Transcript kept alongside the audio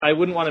I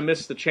wouldn't want to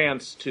miss the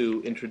chance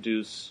to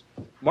introduce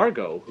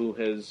Margot, who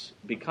has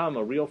become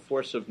a real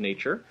force of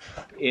nature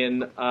in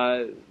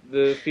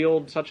the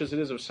field such as it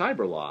is of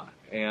cyber law.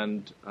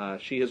 And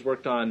she has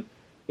worked on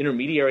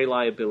intermediary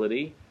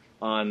liability,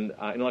 on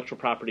intellectual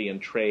property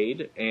and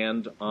trade,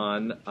 and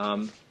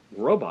on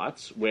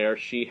robots, where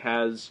she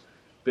has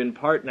been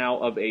part now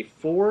of a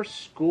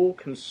 4-school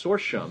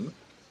consortium,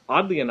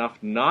 oddly enough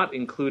not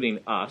including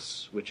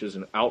us, which is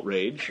an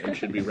outrage and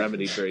should be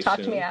remedied very soon.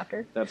 Talk to me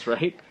after. That's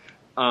right.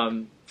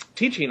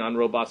 Teaching on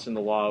robots in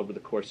the law over the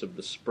course of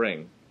the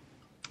spring.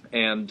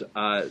 And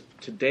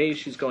today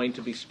she's going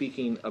to be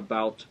speaking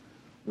about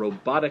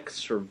robotic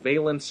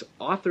surveillance,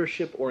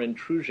 authorship, or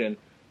intrusion,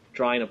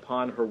 drawing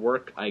upon her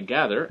work, I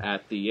gather,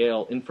 at the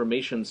Yale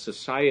Information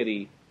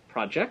Society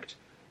Project,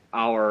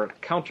 our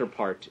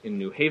counterpart in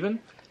New Haven,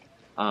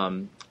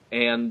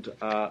 and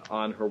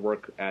on her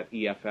work at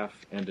EFF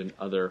and in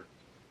other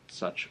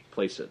such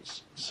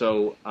places.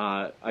 So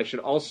I should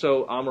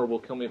also, Amr will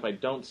kill me if I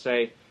don't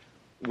say,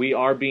 we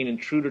are being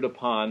intruded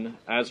upon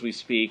as we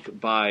speak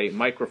by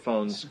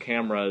microphones,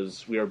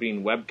 cameras. We are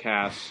being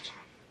webcast.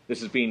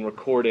 This is being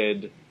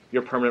recorded.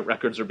 Your permanent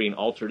records are being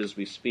altered as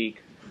we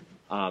speak.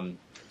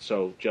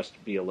 So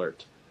just be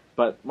alert.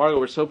 But Margot,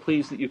 we're so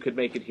pleased that you could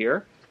make it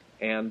here.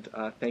 And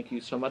thank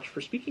you so much for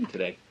speaking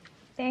today.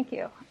 Thank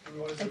you. Do you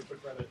want to do a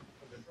quick round of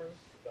intros?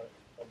 Is that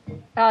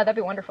helpful? That'd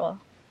be wonderful.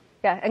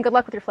 Yeah, and good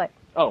luck with your flight.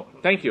 Oh,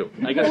 thank you.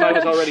 I guess I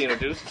was already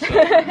introduced. So.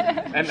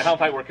 And how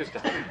my work is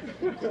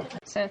done.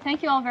 So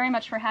thank you all very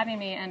much for having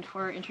me and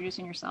for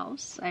introducing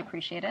yourselves. I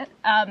appreciate it.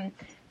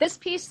 This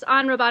piece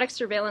on robotic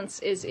surveillance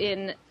is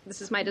in,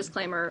 this is my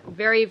disclaimer,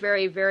 very,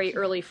 very, very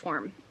early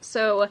form.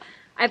 So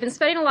I've been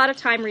spending a lot of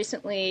time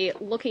recently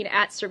looking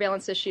at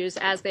surveillance issues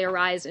as they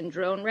arise in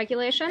drone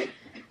regulation,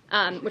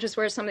 which is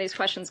where some of these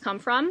questions come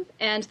from.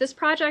 And this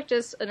project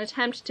is an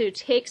attempt to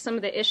take some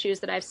of the issues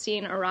that I've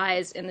seen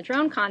arise in the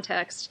drone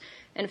context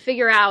and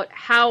figure out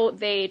how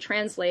they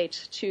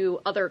translate to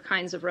other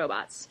kinds of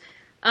robots.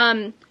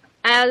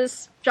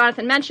 As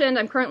Jonathan mentioned,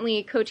 I'm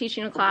currently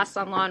co-teaching a class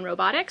on law and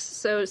robotics,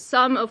 so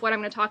some of what I'm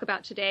going to talk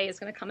about today is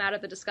going to come out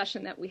of the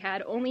discussion that we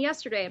had only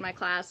yesterday in my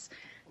class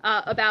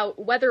about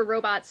whether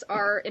robots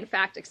are, in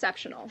fact,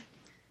 exceptional.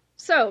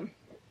 So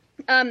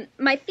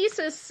my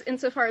thesis,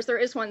 insofar as there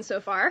is one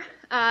so far,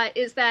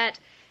 is that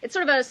it's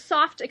sort of a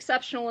soft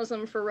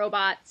exceptionalism for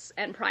robots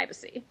and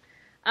privacy.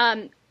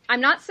 I'm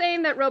not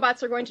saying that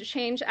robots are going to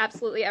change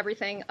absolutely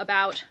everything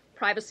about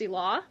privacy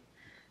law,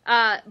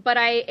 but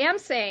I am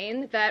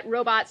saying that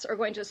robots are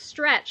going to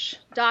stretch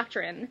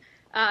doctrine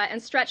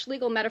and stretch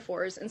legal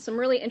metaphors in some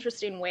really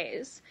interesting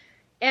ways.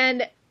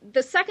 And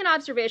the second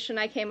observation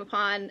I came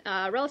upon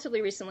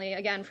relatively recently,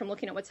 again, from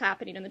looking at what's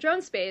happening in the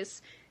drone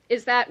space,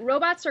 is that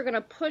robots are going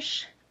to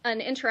push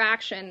an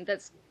interaction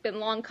that's been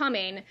long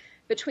coming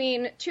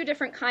between two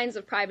different kinds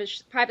of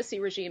privacy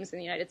regimes in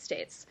the United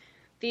States.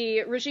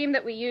 The regime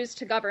that we use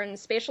to govern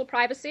spatial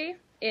privacy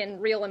in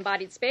real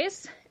embodied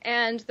space,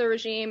 and the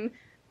regime,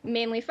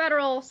 mainly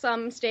federal,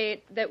 some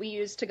state, that we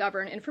use to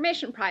govern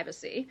information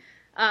privacy,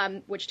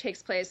 which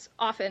takes place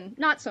often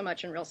not so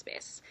much in real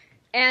space.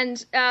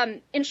 And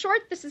in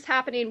short, this is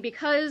happening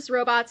because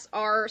robots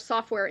are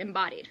software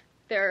embodied.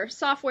 They're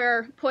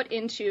software put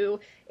into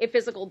a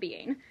physical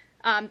being.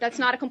 That's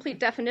not a complete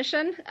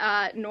definition,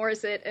 nor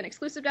is it an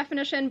exclusive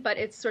definition, but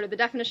it's sort of the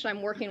definition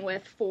I'm working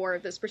with for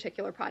this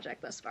particular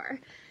project thus far.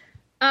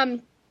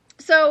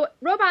 So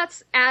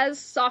robots as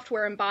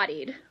software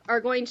embodied are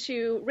going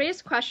to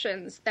raise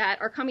questions that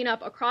are coming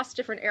up across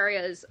different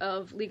areas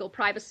of legal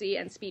privacy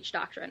and speech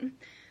doctrine.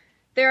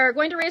 They're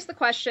going to raise the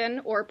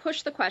question or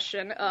push the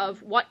question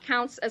of what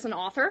counts as an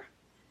author,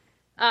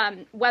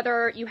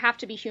 whether you have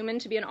to be human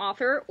to be an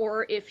author,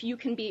 or if you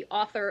can be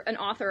an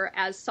author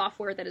as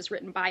software that is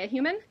written by a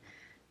human.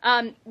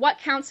 What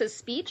counts as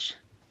speech?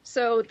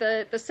 So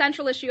the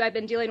central issue I've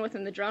been dealing with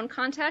in the drone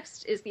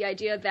context is the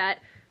idea that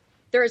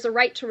there is a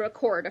right to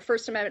record, a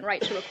First Amendment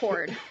right to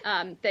record,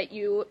 that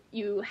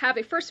you have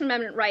a First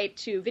Amendment right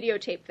to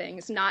videotape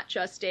things, not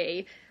just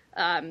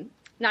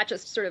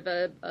sort of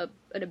an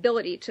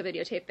ability to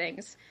videotape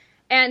things.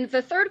 And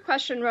the third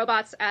question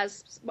robots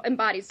as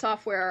embodied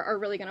software are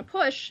really going to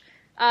push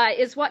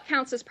is what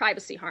counts as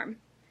privacy harm.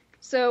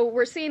 So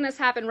we're seeing this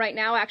happen right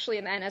now, actually,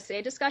 in the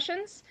NSA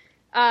discussions.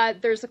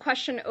 There's a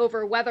question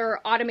over whether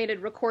automated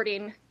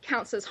recording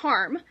counts as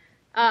harm,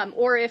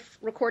 or if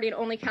recording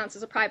only counts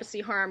as a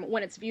privacy harm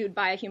when it's viewed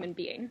by a human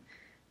being.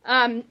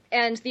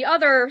 And the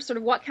other sort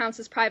of what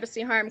counts as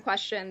privacy harm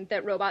question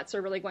that robots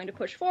are really going to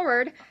push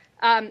forward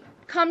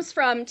comes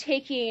from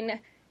taking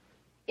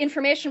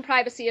information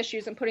privacy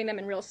issues and putting them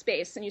in real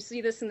space. And you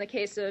see this in the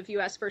case of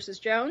US versus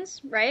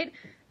Jones, right?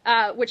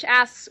 Which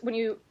asks, when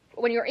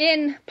you're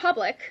in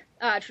public,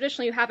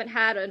 traditionally you haven't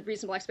had a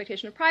reasonable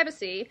expectation of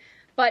privacy,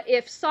 but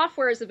if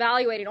software is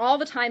evaluating all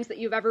the times that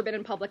you've ever been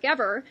in public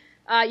ever,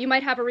 you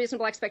might have a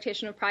reasonable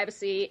expectation of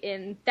privacy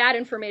in that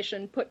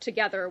information put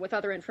together with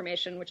other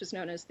information, which is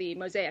known as the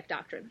Mosaic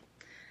Doctrine.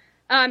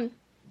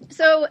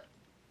 So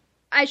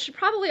I should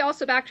probably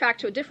also backtrack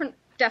to a different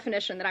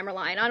definition that I'm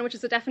relying on, which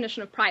is the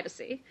definition of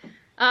privacy.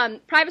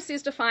 Privacy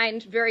is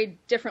defined very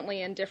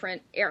differently in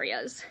different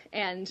areas,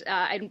 and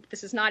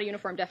this is not a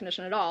uniform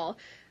definition at all.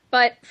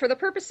 But for the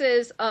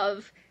purposes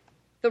of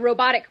the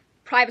robotic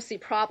privacy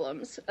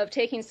problems of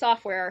taking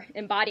software,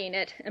 embodying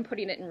it, and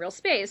putting it in real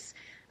space,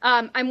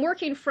 I'm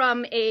working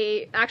from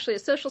actually a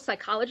social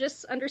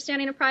psychologist's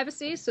understanding of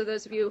privacy. So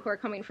those of you who are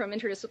coming from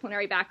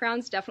interdisciplinary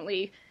backgrounds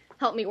definitely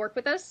help me work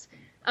with this.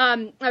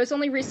 I was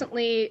only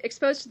recently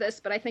exposed to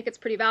this, but I think it's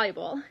pretty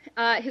valuable.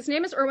 His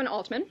name is Erwin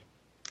Altman,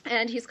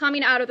 and he's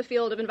coming out of the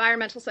field of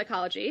environmental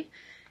psychology.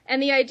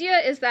 And the idea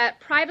is that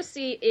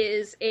privacy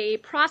is a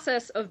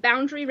process of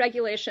boundary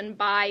regulation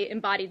by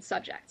embodied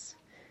subjects.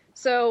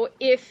 So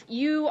if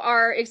you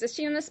are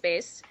existing in a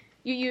space,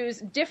 you use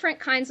different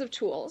kinds of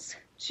tools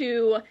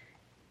to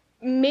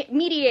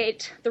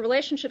mediate the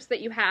relationships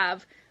that you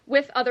have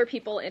with other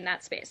people in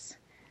that space.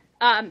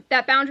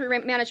 That boundary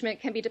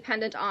management can be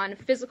dependent on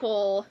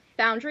physical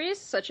boundaries,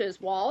 such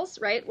as walls,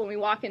 right? When we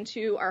walk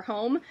into our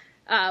home,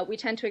 we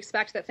tend to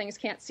expect that things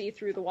can't see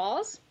through the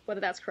walls,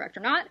 whether that's correct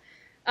or not.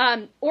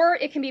 Or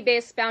it can be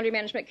boundary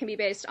management can be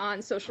based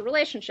on social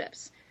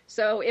relationships.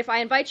 So if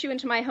I invite you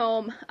into my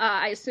home,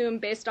 I assume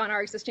based on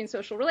our existing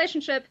social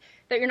relationship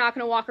that you're not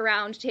going to walk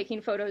around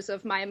taking photos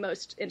of my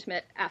most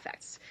intimate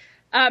affects.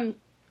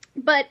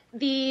 But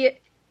the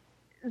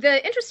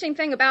interesting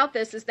thing about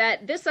this is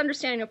that this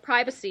understanding of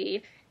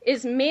privacy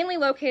is mainly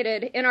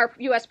located in our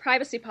U.S.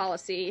 privacy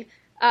policy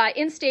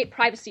in state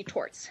privacy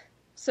torts.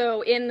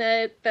 So in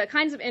the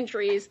kinds of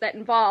injuries that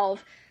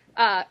involve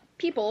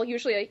people,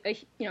 usually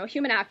a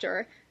human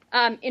actor,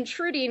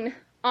 intruding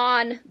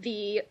on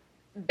the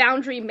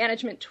boundary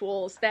management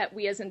tools that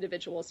we as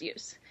individuals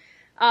use.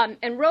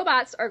 And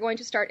robots are going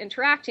to start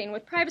interacting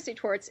with privacy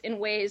torts in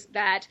ways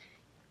that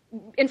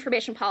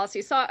information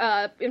policy,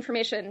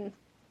 information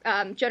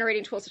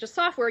generating tools such as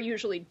software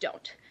usually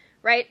don't,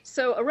 right?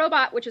 So a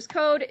robot, which is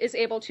code, is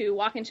able to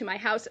walk into my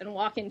house and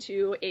walk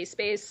into a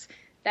space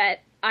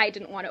that I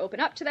didn't want to open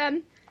up to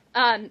them,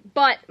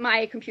 but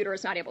my computer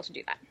is not able to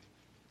do that.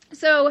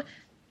 So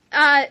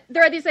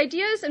there are these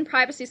ideas in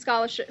privacy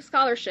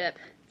scholarship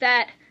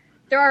that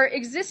there are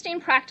existing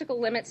practical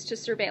limits to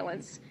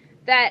surveillance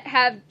that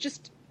have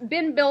just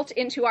been built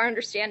into our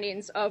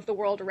understandings of the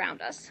world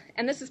around us.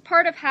 And this is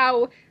part of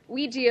how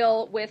we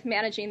deal with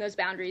managing those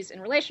boundaries in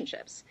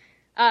relationships.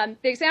 The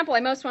example I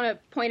most want to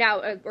point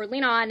out or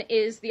lean on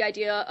is the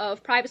idea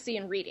of privacy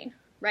in reading,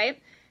 right?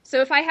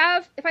 So if I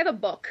have a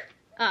book,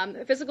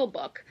 a physical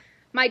book,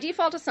 my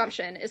default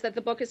assumption is that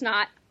the book is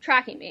not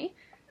tracking me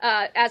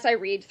as I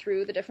read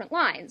through the different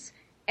lines.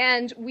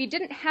 And we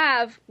didn't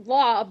have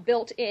law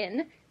built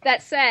in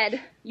that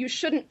said you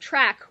shouldn't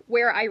track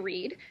where I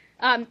read,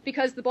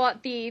 because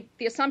the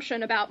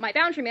assumption about my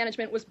boundary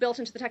management was built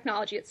into the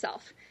technology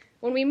itself.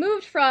 When we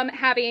moved from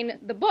having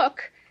the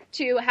book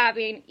to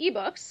having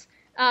ebooks,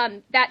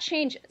 that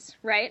changes,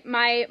 right?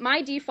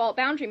 My default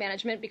boundary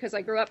management, because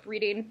I grew up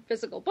reading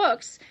physical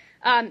books,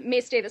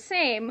 may stay the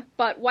same,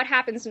 but what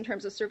happens in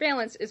terms of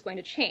surveillance is going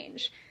to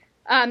change.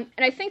 And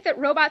I think that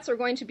robots are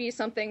going to be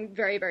something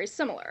very, very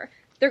similar.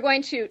 They're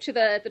going to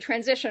the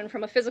transition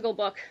from a physical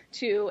book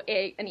to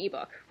an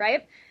ebook,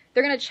 right?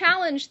 They're going to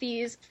challenge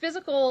these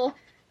physical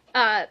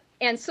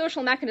and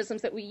social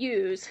mechanisms that we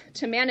use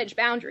to manage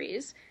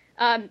boundaries,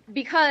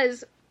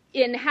 because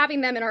in having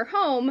them in our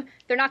home,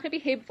 they're not going to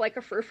behave like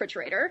a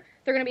refrigerator.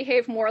 They're going to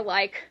behave more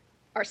like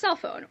our cell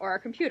phone or our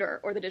computer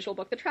or the digital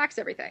book that tracks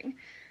everything.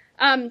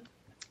 The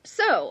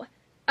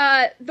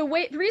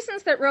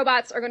reasons that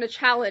robots are going to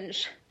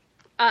challenge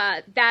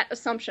that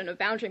assumption of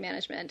boundary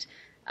management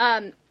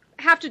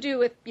have to do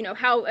with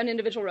how an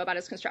individual robot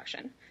is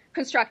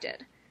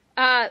constructed.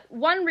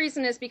 One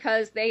reason is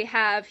because they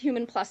have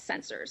human plus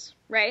sensors,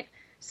 right?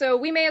 So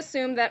we may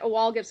assume that a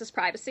wall gives us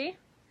privacy,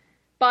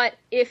 but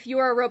if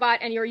you're a robot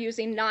and you're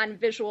using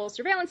non-visual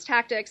surveillance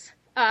tactics,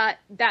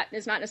 that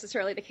is not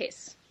necessarily the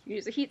case. You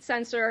use a heat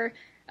sensor,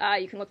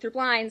 you can look through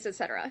blinds,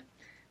 etc.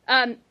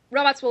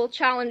 Robots will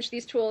challenge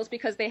these tools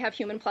because they have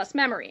human plus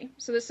memory.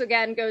 So this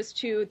again goes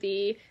to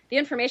the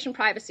information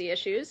privacy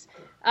issues.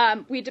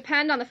 We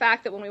depend on the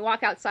fact that when we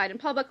walk outside in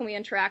public and we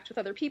interact with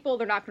other people,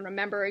 they're not going to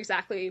remember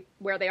exactly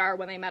where they are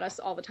when they met us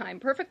all the time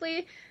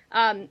perfectly.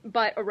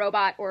 But a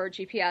robot or a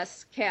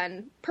GPS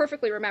can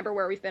perfectly remember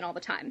where we've been all the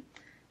time.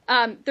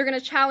 They're going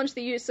to challenge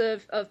the use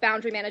of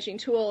boundary managing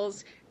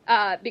tools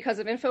because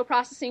of info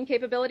processing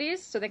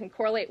capabilities, so they can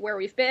correlate where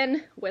we've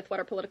been with what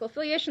our political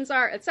affiliations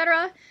are,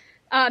 etc.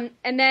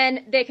 And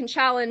then they can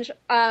challenge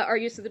our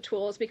use of the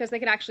tools because they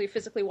can actually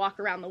physically walk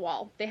around the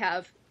wall. They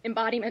have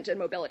embodiment and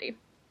mobility.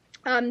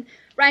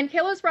 Ryan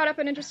Kalo's brought up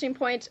an interesting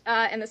point,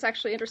 and this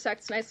actually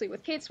intersects nicely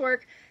with Kate's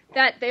work,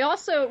 that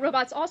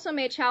robots also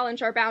may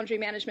challenge our boundary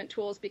management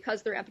tools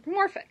because they're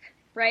anthropomorphic,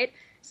 right?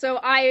 So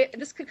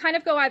this could kind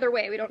of go either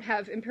way. We don't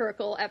have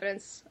empirical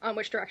evidence on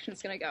which direction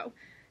it's going to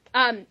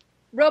go.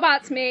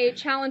 Robots may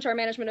challenge our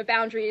management of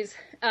boundaries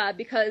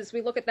because we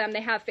look at them,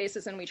 they have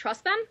faces, and we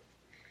trust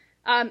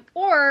them.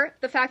 Or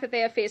the fact that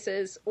they have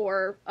faces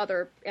or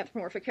other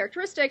anthropomorphic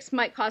characteristics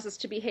might cause us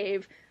to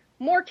behave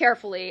more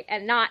carefully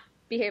and not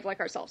behave like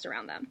ourselves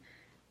around them.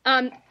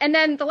 And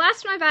then the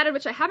last one I've added,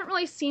 which I haven't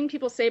really seen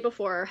people say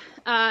before,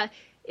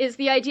 is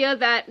the idea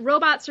that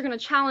robots are going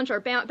to challenge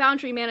our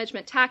boundary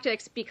management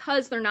tactics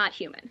because they're not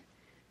human.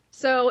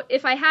 So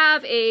if I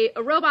have a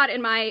robot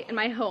in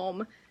my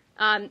home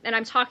and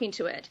I'm talking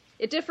to it,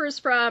 it differs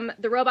from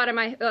the robot in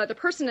the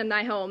person in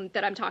my home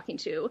that I'm talking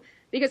to,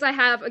 because I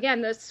have,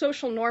 again, the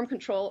social norm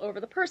control over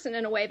the person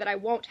in a way that I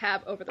won't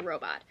have over the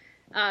robot.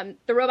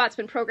 The robot's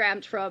been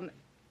programmed from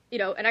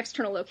an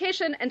external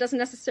location and doesn't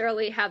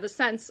necessarily have the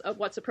sense of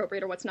what's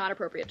appropriate or what's not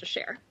appropriate to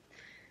share.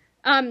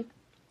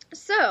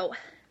 So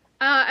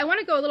I want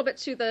to go a little bit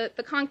to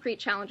the concrete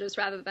challenges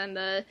rather than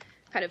the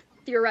kind of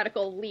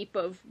theoretical leap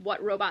of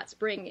what robots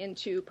bring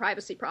into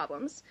privacy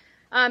problems.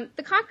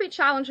 The concrete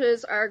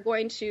challenges are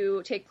going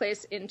to take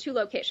place in 2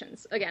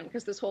 locations, again,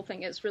 because this whole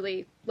thing is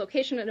really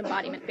location and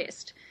embodiment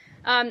based.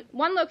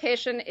 One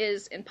location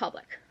is in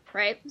public,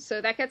 right? So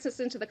that gets us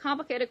into the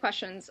complicated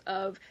questions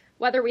of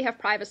whether we have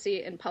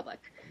privacy in public.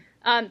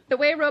 The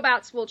way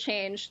robots will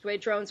change, the way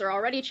drones are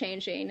already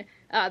changing,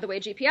 the way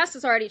GPS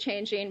is already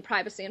changing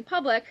privacy in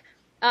public,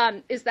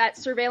 is that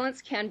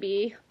surveillance can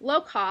be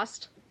low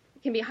cost,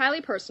 can be highly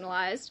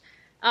personalized,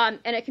 and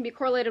it can be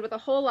correlated with a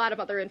whole lot of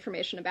other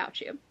information about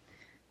you.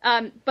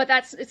 But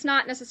it's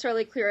not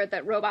necessarily clear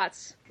that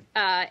robots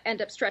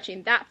end up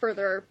stretching that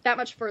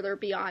much further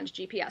beyond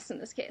GPS in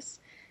this case.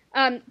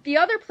 The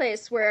other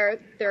place where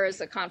there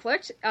is a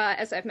conflict,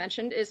 as I've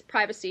mentioned, is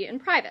privacy in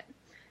private.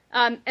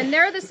 And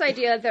there, this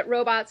idea that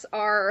robots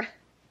are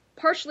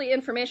partially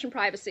information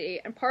privacy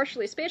and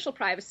partially spatial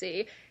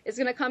privacy is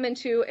going to come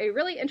into a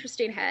really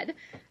interesting head,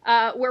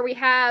 where we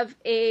have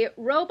a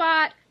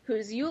robot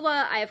whose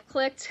EULA I have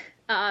clicked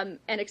and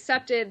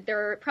accepted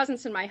their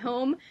presence in my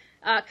home,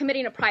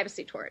 committing a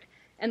privacy tort.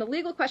 And the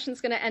legal question is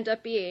going to end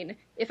up being,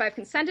 if I've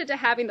consented to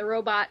having the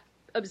robot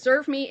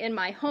observe me in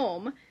my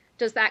home,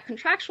 does that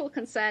contractual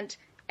consent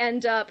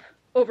end up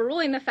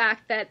overruling the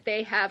fact that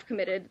the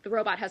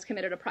robot has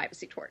committed a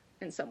privacy tort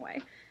in some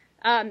way?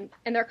 And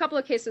there are a couple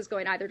of cases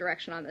going either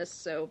direction on this,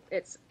 so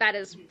that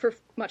is for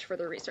much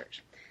further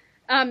research.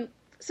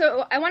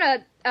 So I want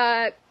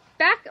to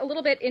back a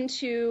little bit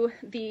into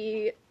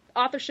the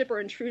authorship or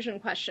intrusion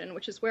question,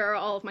 which is where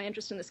all of my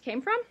interest in this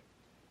came from,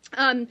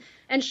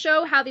 and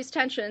show how these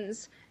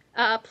tensions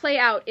have played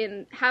out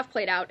in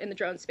the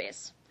drone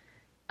space.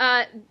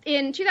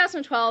 In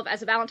 2012,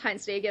 as a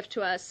Valentine's Day gift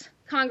to us,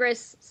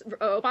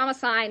 Obama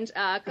signed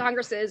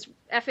Congress's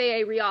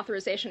FAA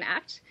Reauthorization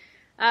Act,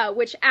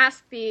 which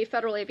asked the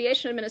Federal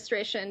Aviation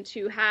Administration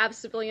to have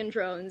civilian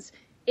drones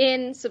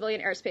in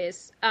civilian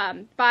airspace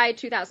by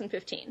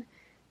 2015.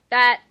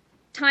 That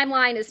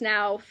timeline is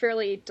now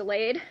fairly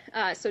delayed,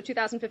 so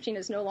 2015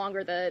 is no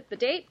longer the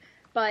date,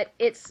 but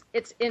it's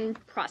in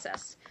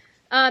process.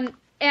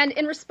 And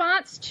in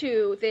response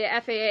to the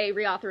FAA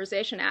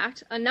Reauthorization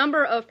Act, a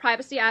number of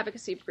privacy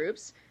advocacy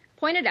groups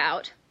pointed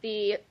out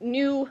the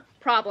new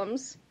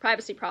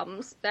privacy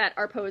problems that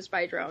are posed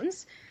by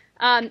drones,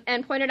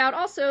 and pointed out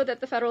also that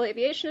the Federal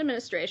Aviation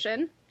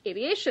Administration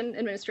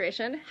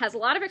has a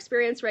lot of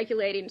experience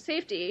regulating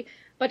safety,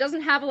 but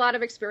doesn't have a lot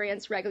of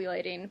experience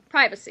regulating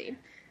privacy,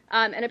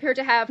 and appeared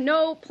to have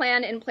no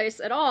plan in place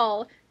at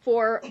all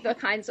for the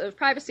kinds of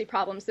privacy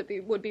problems that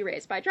would be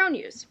raised by drone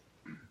use.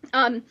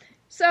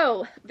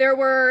 So there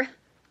were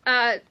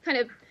kind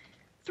of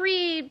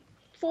 3-4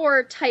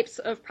 types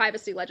of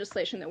privacy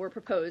legislation that were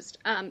proposed,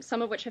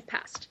 some of which have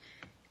passed.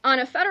 On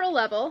a federal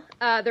level,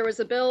 there was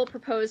a bill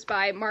proposed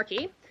by Margot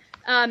E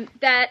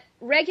that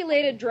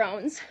regulated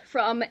drones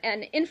from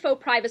an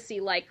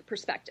info-privacy-like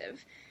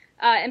perspective,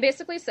 and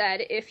basically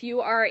said if you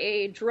are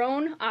a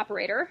drone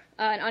operator,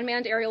 an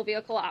unmanned aerial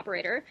vehicle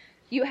operator,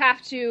 you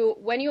have to,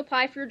 when you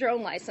apply for your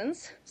drone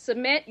license,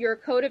 submit your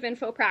code of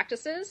info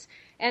practices,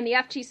 and the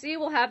FTC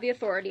will have the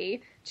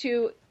authority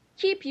to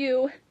keep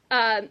you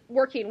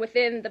working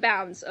within the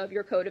bounds of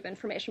your code of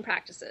information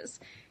practices.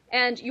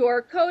 And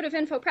your code of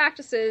info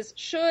practices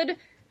should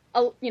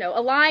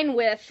align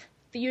with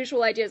the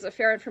usual ideas of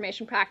fair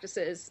information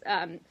practices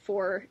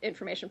for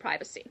information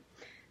privacy.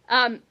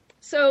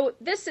 So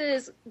this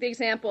is the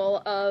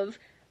example of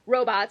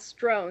robots,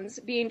 drones,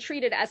 being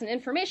treated as an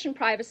information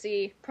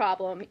privacy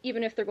problem,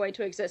 even if they're going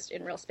to exist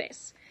in real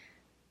space.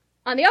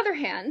 On the other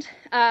hand,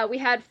 we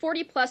had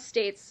 40-plus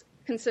states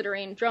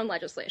considering drone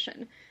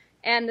legislation.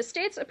 And the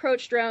states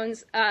approached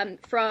drones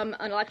from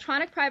an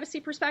electronic privacy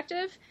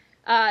perspective,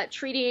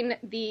 treating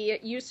the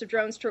use of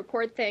drones to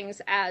record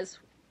things as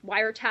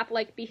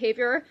wiretap-like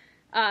behavior,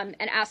 and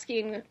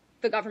asking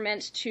the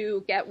government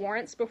to get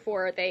warrants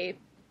before they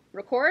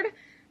record.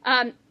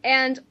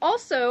 And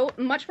also,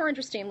 much more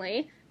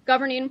interestingly,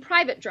 governing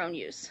private drone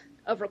use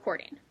of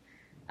recording.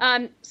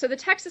 So the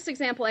Texas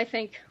example, I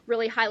think,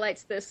 really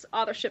highlights this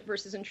authorship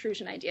versus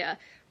intrusion idea.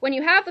 When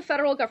you have the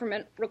federal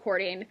government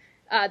recording,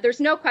 there's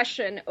no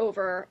question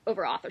over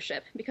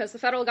authorship, because the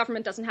federal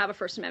government doesn't have a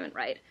First Amendment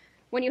right.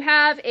 When you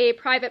have a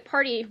private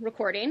party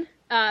recording,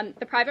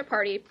 the private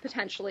party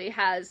potentially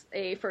has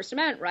a First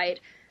Amendment right,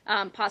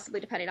 possibly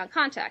depending on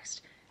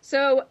context.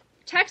 So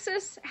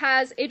Texas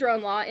has a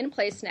drone law in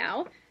place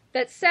now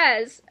that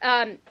says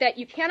that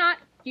you cannot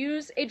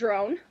use a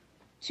drone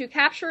to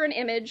capture an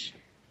image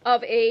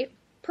of a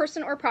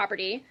person or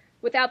property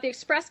without the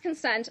express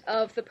consent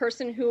of the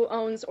person who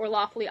owns or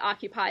lawfully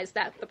occupies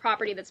the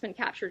property that's been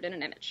captured in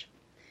an image.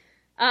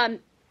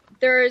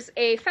 There's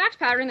a fact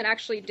pattern that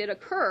actually did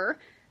occur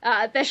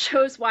that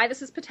shows why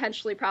this is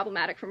potentially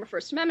problematic from a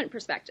First Amendment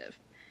perspective.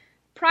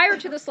 Prior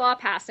to this law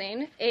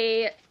passing,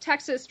 a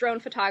Texas drone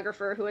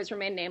photographer, who has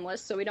remained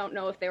nameless, so we don't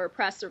know if they were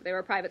press or if they were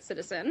a private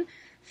citizen,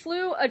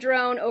 flew a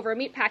drone over a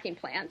meatpacking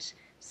plant,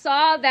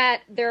 saw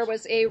that there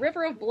was a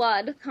river of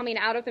blood coming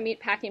out of the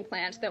meatpacking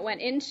plant that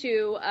went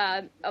into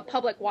a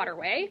public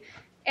waterway,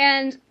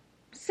 and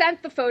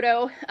sent the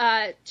photo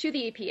to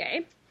the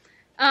EPA.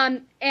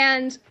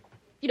 And,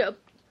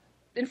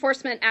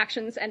 enforcement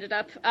actions ended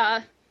up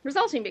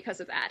resulting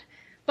because of that.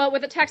 But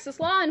with a Texas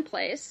law in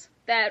place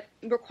that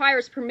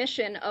requires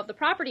permission of the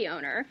property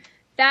owner,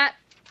 that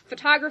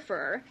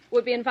photographer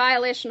would be in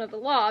violation of the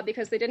law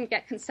because they didn't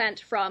get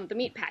consent from the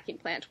meatpacking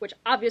plant, which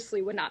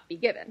obviously would not be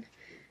given.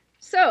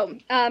 So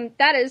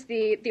that is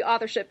the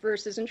authorship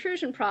versus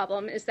intrusion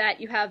problem, is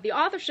that you have the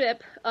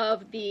authorship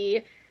of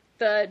the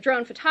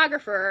drone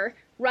photographer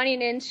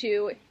running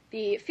into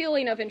the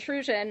feeling of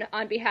intrusion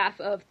on behalf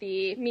of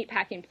the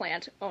meatpacking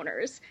plant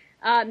owners.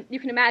 You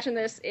can imagine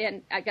this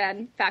in,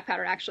 again, fact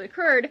pattern actually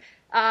occurred,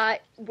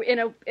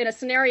 in a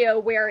scenario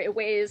where it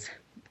weighs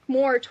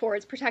more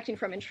towards protecting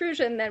from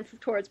intrusion than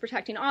towards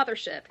protecting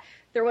authorship.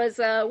 There was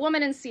a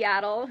woman in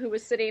Seattle who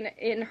was sitting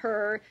in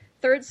her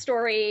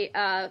third-story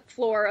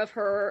floor of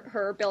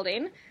her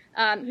building,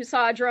 who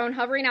saw a drone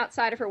hovering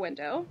outside of her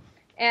window,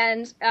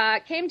 and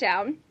came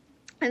down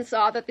and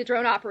saw that the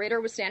drone operator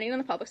was standing in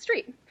the public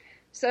street.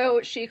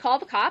 So she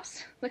called the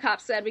cops. The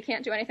cops said, "We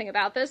can't do anything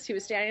about this. He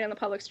was standing on the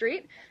public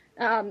street."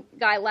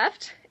 Guy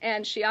left,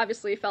 and she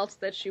obviously felt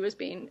that she was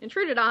being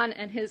intruded on,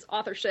 and his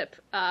authorship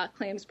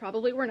claims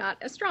probably were not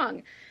as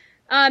strong.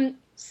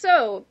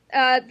 So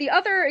the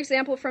other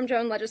example from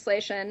drone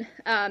legislation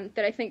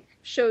that I think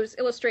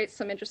illustrates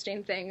some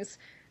interesting things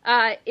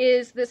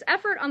is this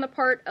effort on the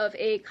part of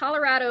a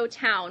Colorado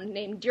town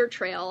named Deer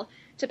Trail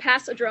to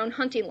pass a drone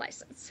hunting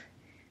license.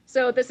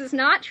 So this is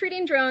not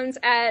treating drones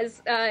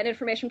as an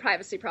information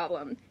privacy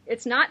problem.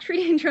 It's not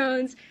treating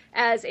drones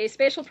as a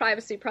spatial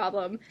privacy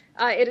problem.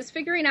 It is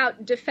figuring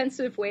out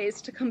defensive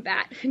ways to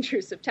combat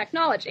intrusive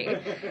technology.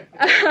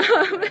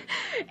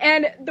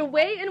 And the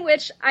way in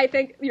which I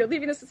think,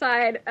 leaving this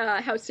aside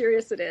how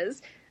serious it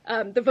is,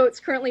 the vote's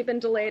currently been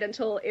delayed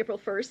until April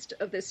 1st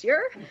of this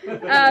year.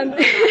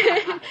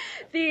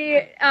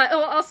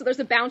 Also, there's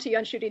a bounty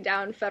on shooting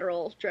down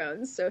federal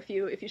drones. So if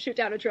you shoot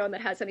down a drone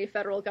that has any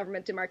federal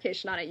government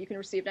demarcation on it, you can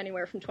receive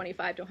anywhere from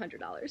 $25 to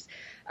 $100.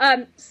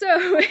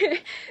 So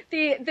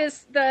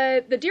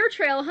the Deer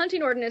Trail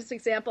hunting ordinance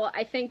example,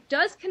 I think,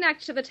 does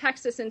connect to the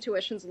Texas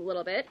intuitions a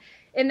little bit,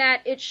 in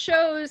that it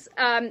shows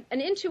an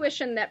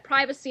intuition that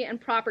privacy and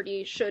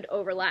property should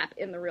overlap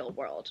in the real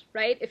world,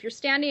 right? If you're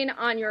standing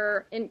on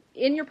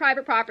in your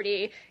private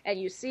property and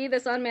you see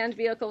this unmanned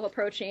vehicle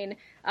approaching,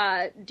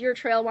 Deer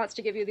Trail wants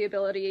to give you the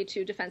ability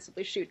to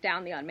defensively shoot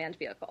down the unmanned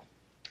vehicle.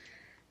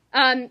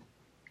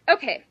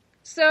 Okay,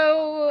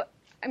 so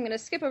I'm going to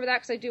skip over that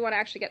because I do want to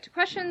actually get to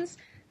questions.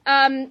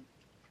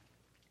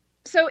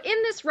 So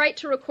in this right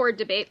to record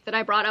debate that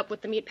I brought up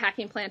with the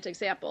meatpacking plant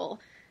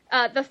example,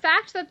 the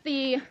fact that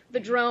the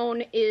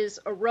drone is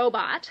a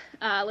robot,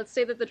 let's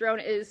say that the drone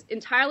is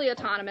entirely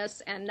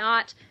autonomous and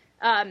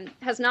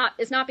is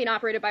not being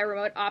operated by a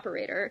remote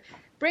operator,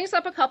 brings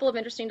up a couple of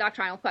interesting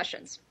doctrinal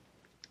questions.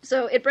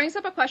 So it brings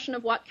up a question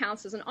of what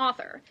counts as an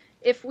author.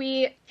 If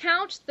we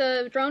count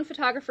the drone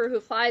photographer who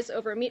flies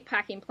over a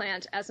meatpacking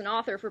plant as an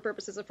author for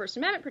purposes of First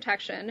Amendment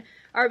protection,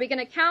 are we going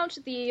to count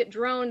the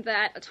drone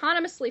that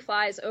autonomously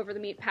flies over the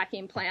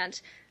meatpacking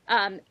plant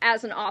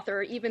as an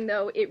author, even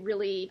though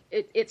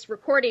its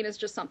recording is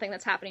just something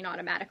that's happening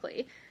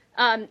automatically?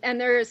 And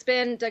there has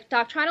been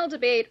doctrinal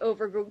debate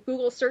over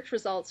Google search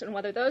results and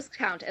whether those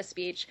count as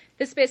speech.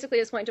 This basically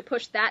is going to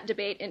push that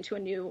debate into a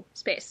new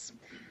space.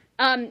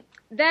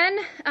 Then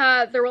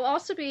there will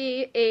also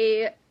be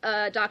a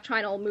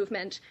doctrinal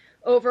movement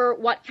over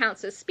what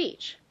counts as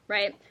speech,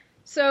 right?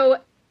 So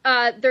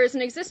there's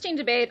an existing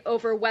debate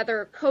over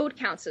whether code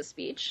counts as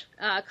speech,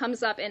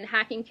 comes up in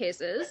hacking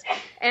cases,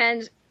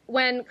 and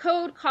when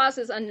code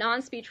causes a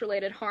non-speech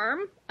related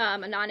harm,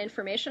 a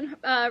non-information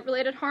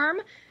related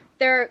harm,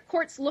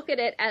 courts look at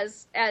it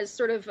as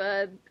sort of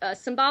a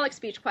symbolic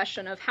speech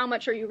question of how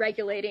much are you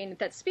regulating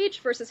that's speech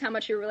versus how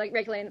much you're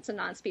regulating that's a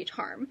non-speech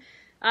harm.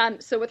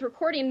 So with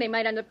recording, they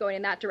might end up going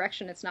in that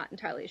direction. It's not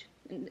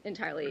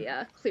entirely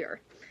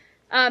clear.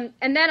 And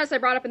then, as I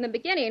brought up in the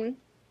beginning,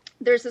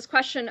 there's this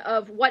question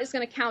of what is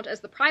going to count as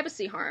the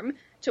privacy harm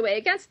to weigh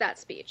against that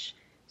speech.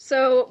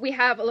 So we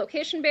have a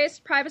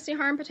location-based privacy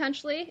harm,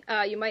 potentially.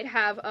 You might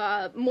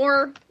have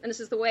more, and this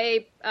is the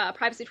way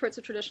privacy courts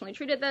have traditionally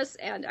treated this,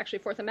 and actually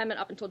Fourth Amendment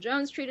up until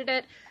Jones treated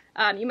it.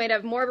 You might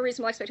have more of a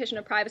reasonable expectation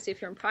of privacy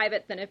if you're in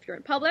private than if you're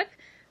in public.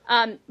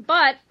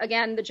 But,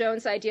 again, the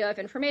Jones idea of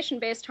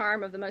information-based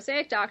harm of the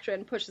Mosaic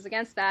Doctrine pushes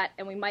against that,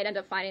 and we might end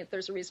up finding that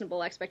there's a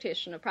reasonable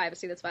expectation of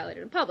privacy that's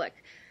violated in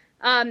public.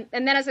 And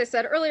then, as I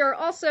said earlier,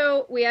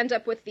 also, we end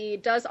up with the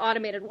does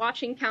automated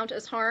watching count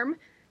as harm?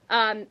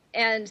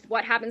 And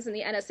what happens in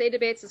the NSA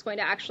debates is going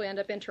to actually end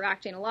up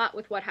interacting a lot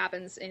with what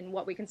happens in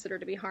what we consider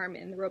to be harm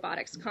in the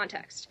robotics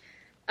context.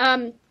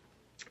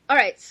 All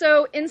right,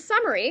 so in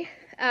summary,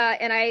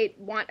 and I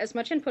want as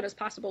much input as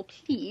possible,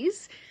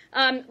 please,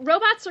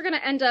 robots are going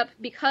to end up,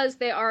 because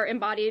they are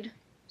embodied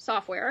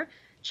software,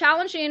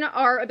 challenging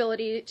our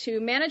ability to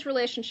manage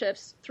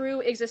relationships through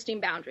existing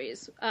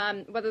boundaries,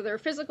 whether they're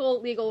physical,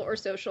 legal, or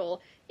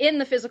social, in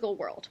the physical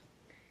world.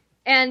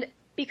 And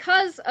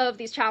because of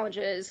these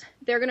challenges,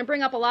 they're going to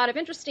bring up a lot of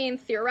interesting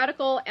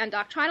theoretical and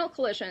doctrinal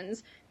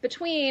collisions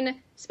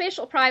between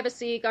spatial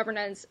privacy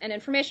governance and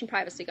information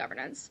privacy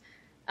governance.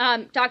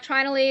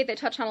 Doctrinally, they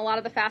touch on a lot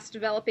of the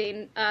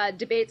fast-developing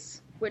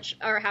debates which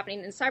are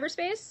happening in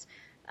cyberspace.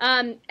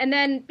 And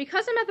then,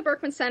 because I'm at the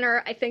Berkman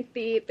Center, I think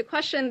the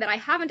question that I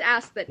haven't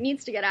asked that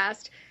needs to get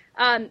asked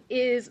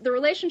is the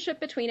relationship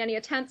between any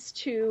attempts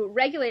to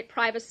regulate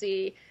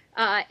privacy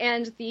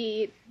and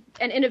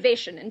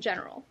innovation in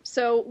general.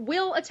 So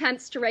will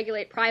attempts to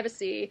regulate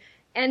privacy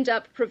end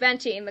up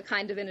preventing the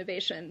kind of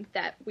innovation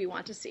that we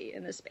want to see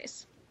in this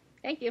space?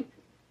 Thank you.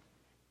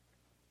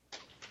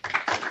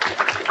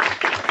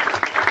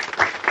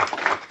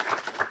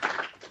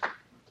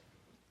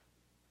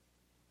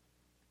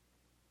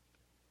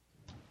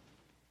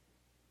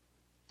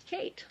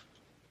 Kate.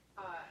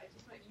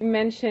 You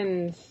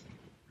mentioned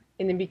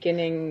in the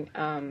beginning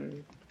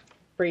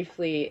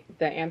briefly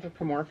the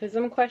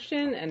anthropomorphism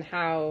question and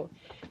how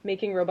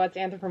making robots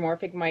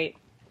anthropomorphic might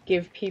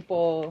give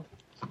people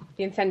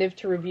the incentive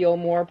to reveal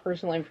more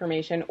personal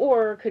information,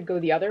 or could go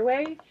the other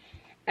way.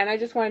 And I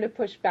just wanted to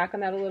push back on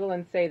that a little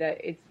and say that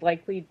it's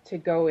likely to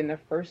go in the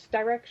first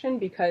direction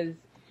because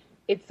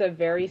it's a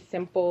very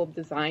simple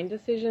design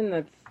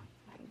decision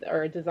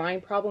or a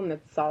design problem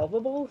that's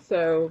solvable.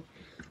 So,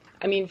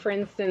 I mean, for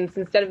instance,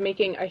 instead of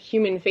making a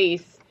human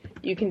face,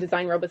 you can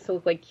design robots to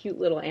look like cute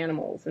little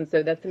animals. And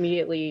so that's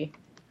immediately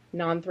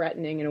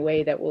non-threatening in a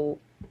way that will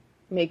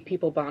make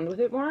people bond with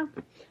it more.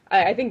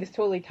 I think this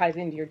totally ties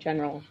into your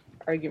general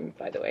argument,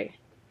 by the way.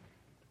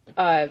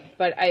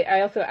 But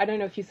I also, I don't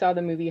know if you saw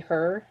the movie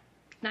Her.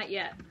 Not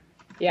yet.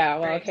 Yeah,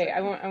 well, okay, I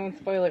won't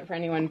spoil it for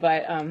anyone,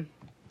 but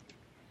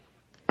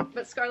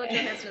Scarlett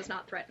Johansson is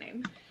not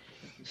threatening.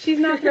 She's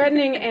not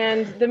threatening,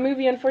 and the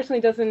movie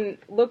unfortunately doesn't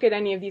look at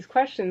any of these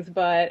questions,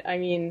 but, I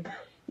mean,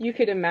 you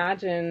could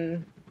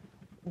imagine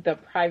the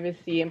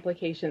privacy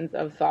implications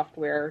of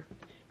software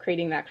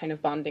creating that kind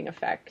of bonding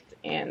effect,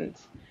 and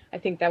I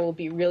think that will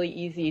be really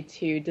easy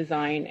to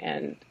design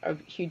and a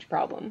huge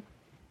problem.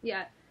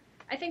 Yeah.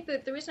 I think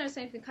that the reason I was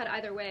saying it can cut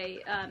either way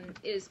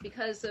is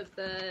because of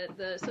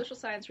the social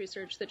science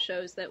research that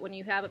shows that when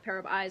you have a pair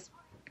of eyes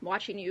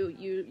watching you,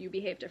 you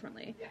behave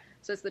differently. Yeah.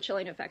 So it's the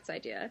chilling effects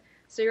idea.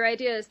 So your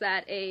idea is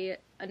that a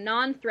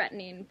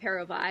non-threatening pair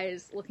of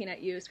eyes looking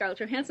at you, Scarlett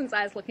Johansson's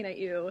eyes looking at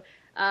you,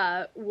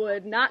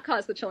 would not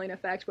cause the chilling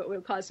effect, but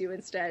would cause you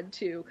instead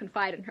to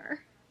confide in her.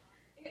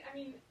 I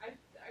mean,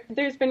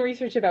 there's been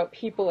research about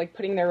people like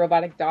putting their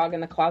robotic dog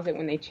in the closet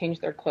when they change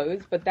their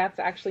clothes, but that's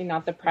actually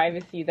not the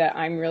privacy that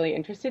I'm really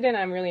interested in.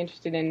 I'm really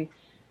interested in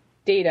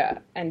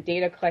data and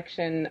data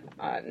collection,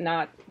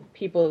 not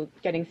people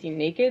getting seen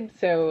naked.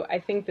 So I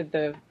think that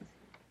the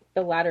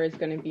latter is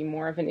going to be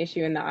more of an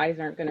issue, and the eyes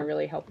aren't going to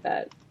really help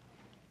that.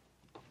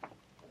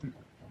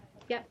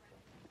 Yeah.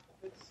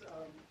 It's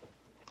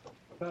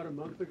about a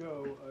month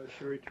ago,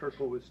 Sherry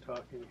Turkle was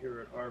talking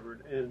here at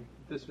Harvard, and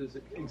this is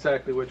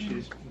exactly what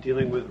she's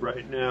dealing with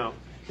right now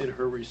in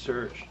her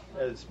research,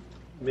 as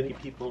many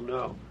people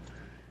know.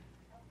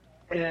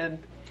 And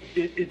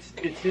it's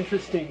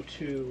interesting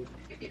to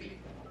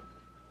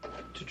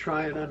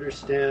try and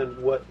understand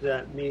what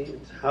that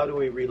means. How do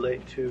we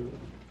relate to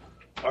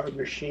our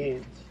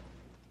machines?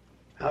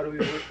 How do we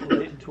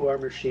relate to our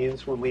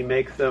machines when we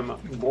make them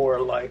more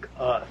like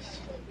us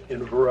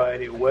in a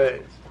variety of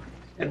ways?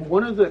 And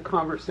one of the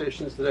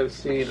conversations that I've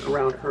seen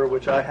around her,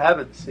 which I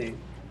haven't seen,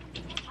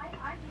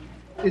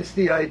 is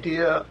the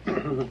idea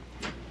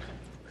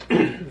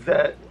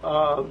that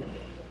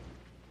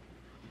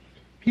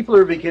people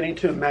are beginning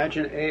to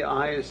imagine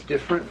AI as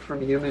different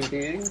from human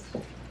beings,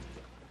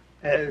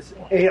 as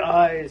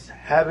AIs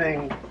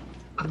having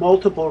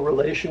multiple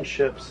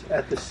relationships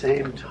at the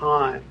same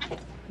time,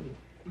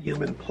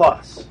 human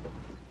plus,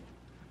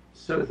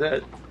 so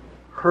that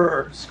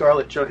her,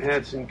 Scarlett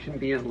Johansson, can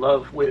be in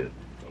love with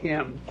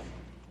him,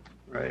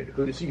 right,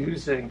 who's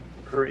using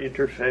her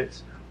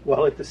interface,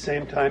 while at the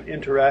same time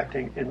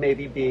interacting and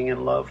maybe being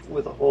in love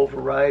with a whole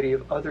variety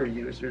of other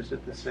users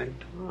at the same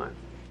time.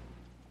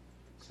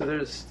 So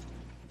there's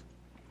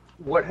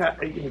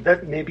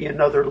that may be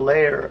another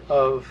layer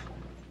of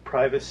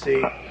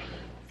privacy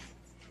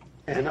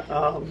and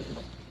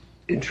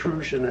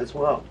intrusion as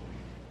well.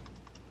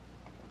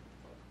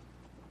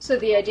 So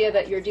the idea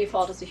that your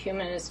default as a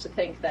human is to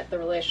think that the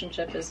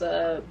relationship is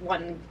a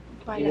one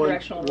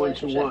unidirectional one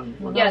to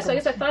relationship. one. Yeah, so I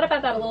guess I thought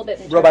about that a little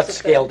bit. Robots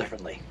scale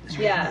differently.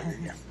 Yeah.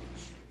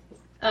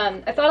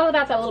 I thought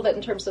about that a little bit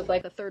in terms of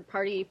like a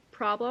third-party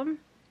problem,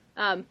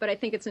 but I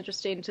think it's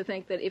interesting to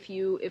think that if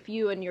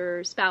you and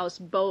your spouse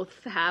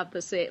both have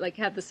the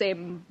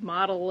same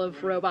model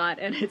of robot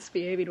and it's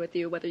behaving with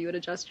you, whether you would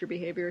adjust your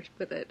behavior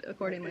with it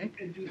accordingly.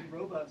 And do the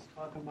robots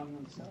talk among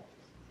themselves?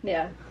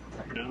 Yeah.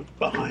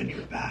 Behind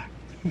your back.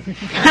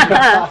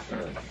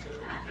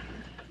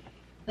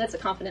 That's a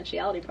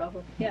confidentiality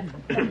problem. Yeah.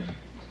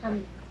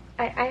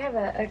 I have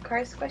a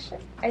cars question.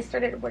 I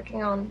started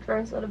working on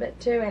drones a little bit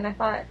too, and I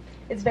thought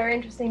it's very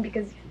interesting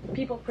because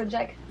people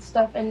project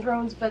stuff in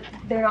drones, but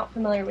they're not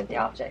familiar with the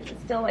object.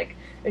 It's still like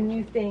a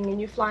new thing, a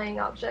new flying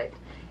object.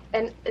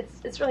 And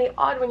it's really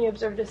odd when you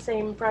observe the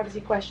same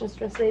privacy questions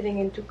translating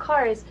into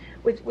cars,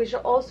 which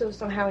are also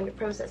somehow in the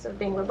process of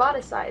being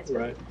roboticized,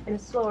 right, in a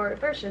slower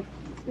version,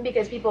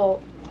 because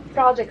people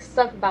project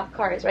stuff about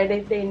cars,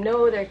 right? They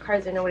know their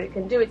cars, they know what it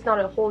can do. It's not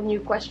a whole new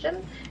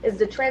question. It's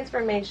the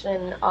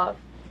transformation of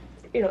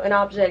an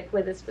object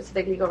with a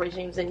specific legal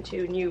regimes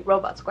into new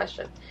robots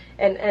question.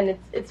 And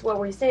it's what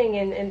we're seeing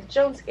in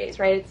Jones' case,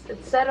 right?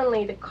 It's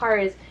suddenly the car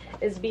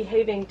is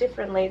behaving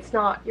differently. It's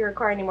not your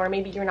car anymore.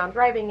 Maybe you're not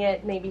driving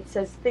it. Maybe it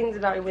says things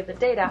about it with the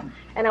data.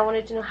 And I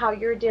wanted to know how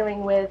you're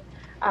dealing with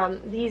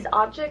these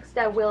objects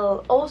that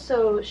will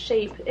also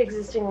shape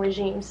existing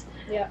regimes.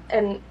 Yeah.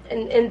 And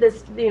in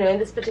this in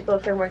this particular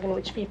framework in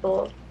which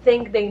people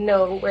think they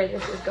know where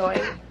this is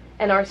going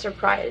and are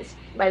surprised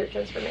by the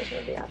transformation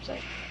of the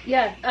object.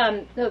 Yeah,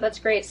 no, that's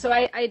great. So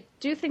I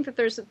do think that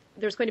there's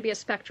going to be a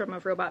spectrum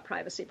of robot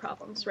privacy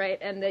problems, right?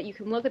 And that you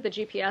can look at the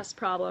GPS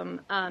problem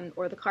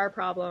or the car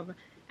problem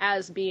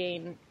as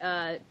being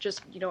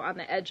just on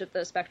the edge of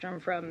the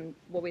spectrum from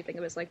what we think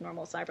of as like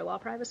normal cyber law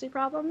privacy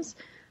problems.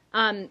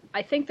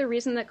 I think the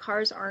reason that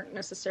cars aren't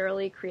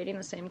necessarily creating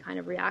the same kind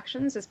of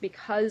reactions is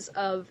because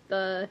of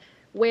the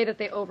way that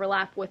they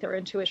overlap with our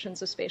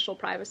intuitions of spatial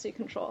privacy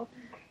control.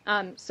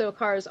 So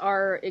cars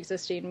are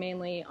existing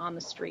mainly on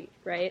the street,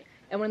 right?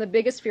 And one of the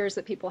biggest fears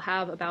that people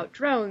have about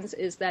drones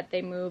is that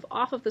they move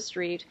off of the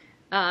street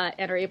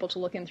and are able to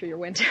look in through your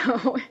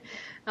window.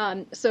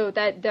 So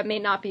that may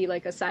not be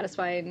like a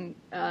satisfying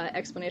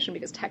explanation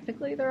because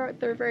technically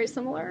they're very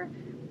similar,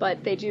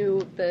 but they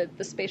do the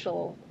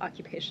spatial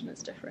occupation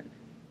is different.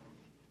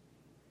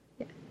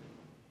 Yeah.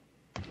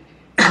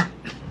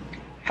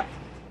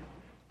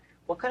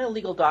 What kind of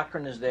legal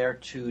doctrine is there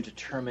to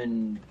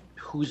determine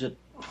who's at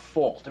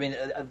fault? I mean,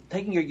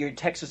 taking your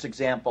Texas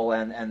example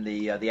and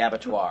the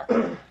abattoir,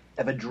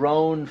 if a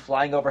drone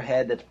flying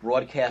overhead that's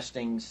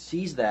broadcasting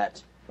sees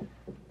that,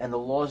 and the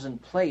law's in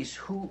place,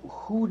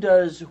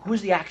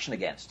 who's the action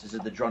against? Is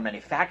it the drone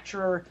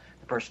manufacturer,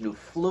 the person who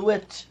flew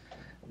it,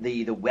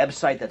 the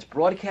website that's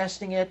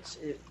broadcasting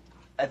it?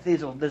 I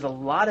think there's a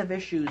lot of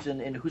issues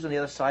in who's on the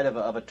other side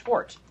of a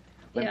tort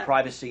when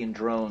privacy and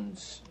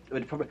drones,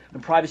 when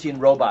privacy and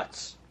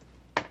robots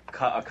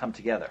come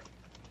together.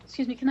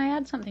 Excuse me, can I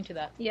add something to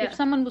that? Yeah. If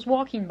someone was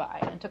walking by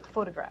and took a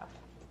photograph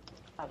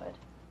of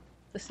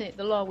it,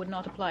 the law would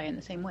not apply in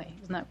the same way.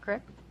 Isn't that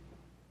correct?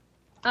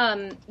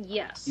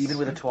 Yes. Even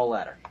with a tall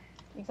ladder.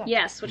 Exactly.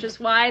 Yes, which is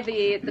why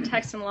the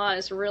Texan law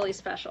is really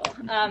special.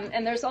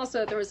 And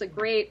there was a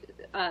great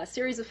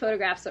series of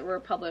photographs that were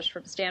published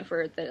from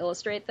Stanford that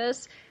illustrate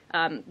this,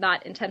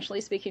 not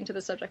intentionally speaking to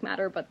the subject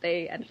matter, but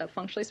they ended up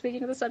functionally speaking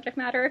to the subject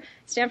matter.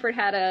 Stanford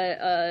had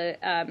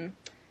a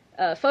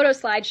photo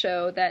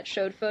slideshow that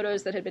showed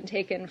photos that had been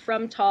taken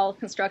from tall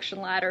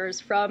construction ladders,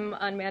 from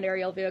unmanned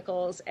aerial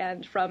vehicles,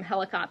 and from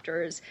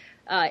helicopters,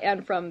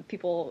 and from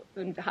people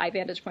in high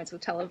vantage points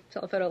with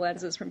telephoto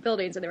lenses from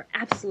buildings, and they were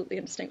absolutely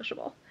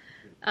indistinguishable.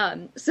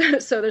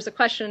 So there's a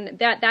question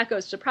that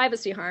goes to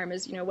privacy harm,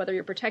 is whether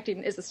you're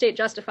protecting, is the state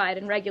justified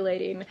in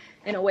regulating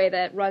in a way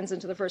that runs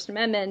into the First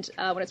Amendment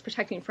when it's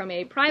protecting from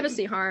a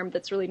privacy harm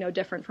that's really no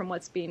different from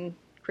what's being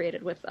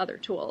created with other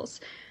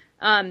tools.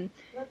 That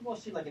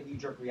almost seemed like a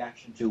knee-jerk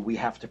reaction to we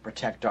have to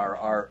protect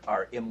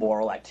our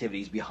immoral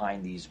activities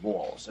behind these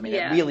walls. I mean,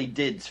 It really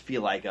did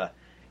feel like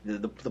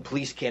the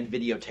police can't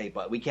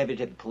videotape, we can't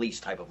videotape the police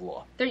type of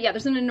law.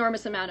 There's an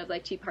enormous amount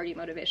of Tea Party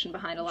motivation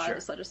behind a lot of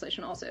this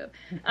legislation also.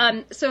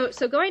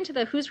 So going to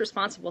the who's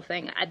responsible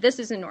thing, this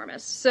is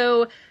enormous.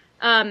 So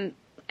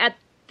at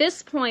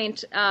this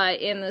point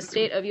in the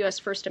state of U.S.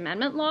 First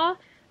Amendment law,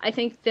 I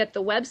think that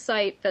the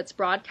website that's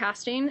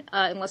broadcasting,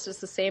 unless it's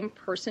the same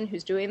person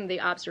who's doing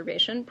the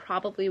observation,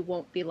 probably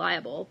won't be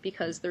liable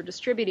because they're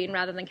distributing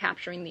rather than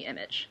capturing the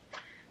image.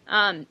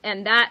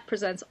 And that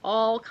presents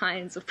all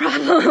kinds of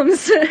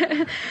problems.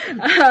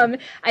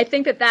 I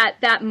think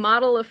that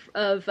model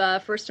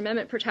of First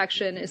Amendment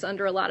protection is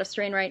under a lot of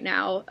strain right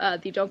now.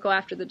 You don't go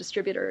after the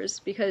distributors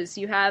because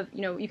you have,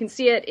 you can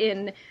see it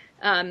in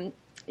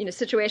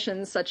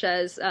situations such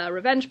as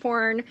revenge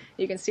porn.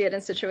 You can see it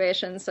in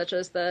situations such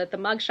as the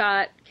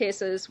mugshot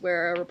cases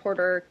where a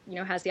reporter,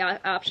 has the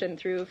option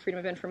through Freedom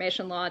of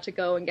Information law to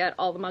go and get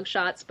all the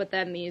mugshots, but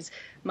then these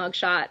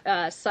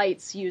mugshot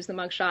sites use the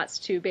mugshots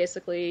to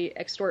basically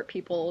extort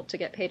people to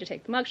get paid to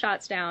take the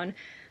mugshots down.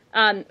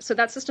 So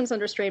that system's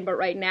under strain, but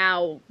right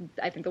now,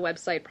 I think the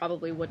website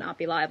probably would not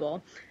be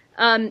liable.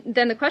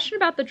 Then the question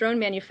about the drone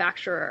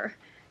manufacturer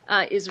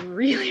is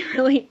really,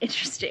 really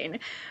interesting.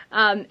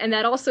 And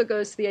that also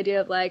goes to the idea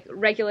of like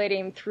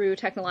regulating through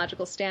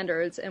technological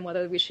standards and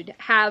whether we should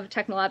have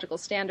technological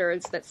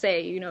standards that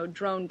say, you know,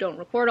 drone don't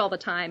record all the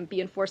time,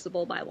 be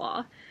enforceable by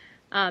law.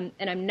 And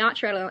I'm not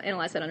sure how to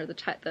analyze that under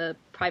the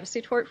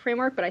privacy tort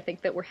framework, but I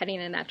think that we're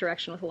heading in that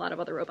direction with a lot of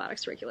other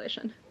robotics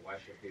regulation. Why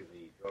should it be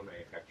the drone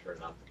manufacturer,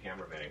 not the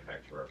camera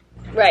manufacturer?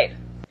 Right.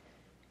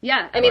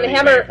 Yeah, I mean, or the the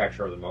hammer...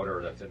 manufacturer of the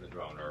motor that's in the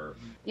drone, or...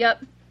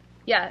 Yep.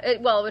 Yeah,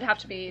 it would have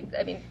to be,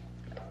 I mean,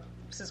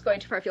 this is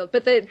going too far afield,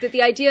 but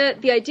the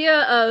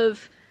idea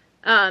of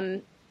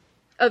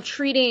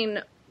treating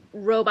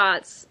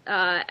robots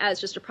as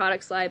just a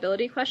products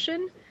liability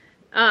question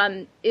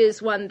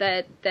is one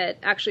that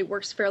actually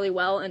works fairly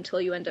well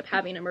until you end up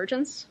having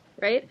emergence,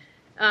 right?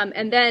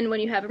 And then when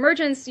you have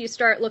emergence, you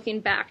start looking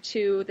back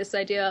to this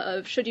idea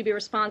of should you be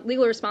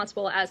legally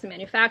responsible as the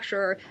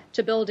manufacturer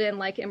to build in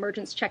like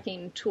emergence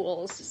checking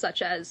tools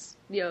such as,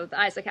 you know, the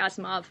Isaac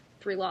Asimov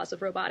 3 laws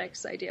of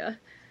robotics idea.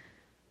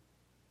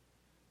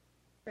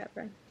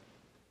 Brian.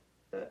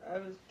 I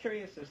was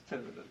curious as to,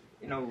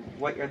 you know,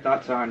 what your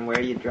thoughts are on where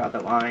you draw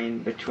the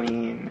line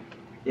between,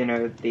 you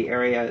know, the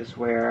areas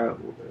where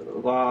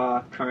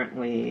law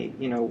currently,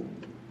 you know,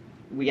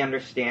 we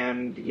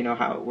understand, you know,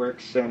 how it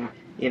works, and,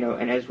 you know,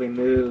 and as we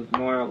move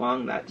more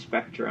along that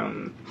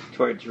spectrum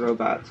towards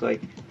robots,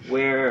 like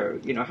where,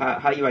 you know,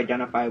 how you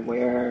identify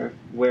where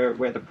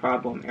the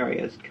problem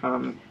areas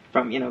come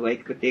from, you know,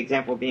 like with the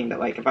example being that,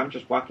 like, if I'm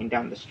just walking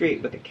down the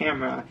street with a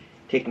camera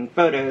taking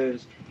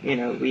photos, you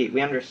know,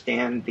 we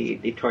understand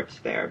the torts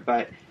there,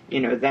 but, you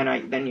know,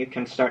 then you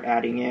can start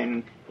adding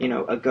in, you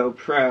know, a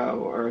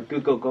GoPro or a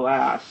Google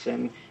Glass,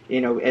 and,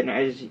 you know, and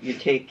as you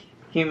take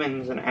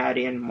humans and add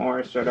in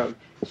more sort of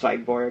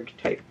cyborg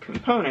type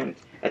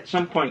components, at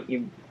some point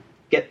you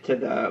get to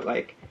the,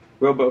 like,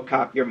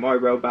 RoboCop, you're more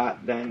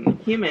robot than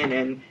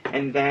human,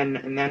 and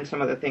then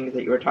some of the things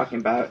that you were talking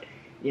about,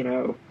 you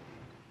know,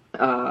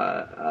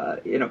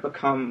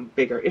 become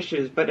bigger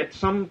issues. But at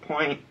some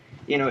point,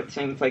 you know, it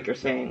seems like you're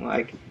saying,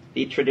 like,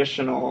 the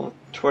traditional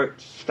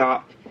torts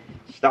stop,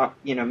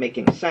 you know,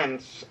 making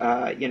sense,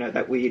 you know,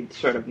 that we'd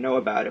sort of know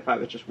about if I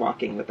was just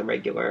walking with a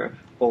regular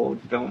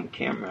old film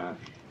camera.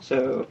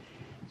 So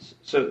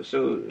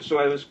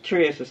I was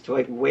curious as to,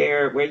 like,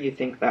 where you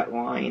think that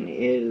line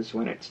is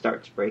when it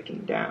starts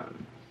breaking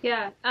down.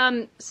 Yeah.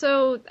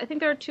 So I think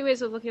there are two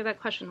ways of looking at that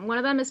question. One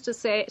of them is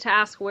to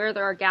ask where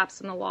there are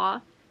gaps in the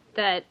law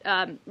that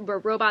where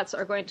robots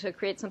are going to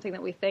create something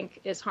that we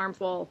think is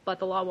harmful, but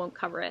the law won't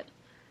cover it.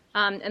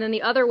 And then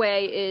the other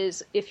way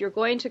is if you're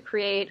going to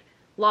create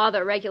law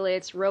that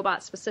regulates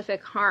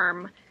robot-specific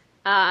harm,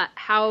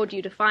 how do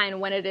you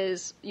define when it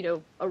is, you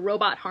know, a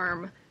robot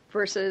harm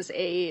versus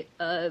a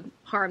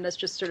harm that's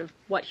just sort of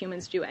what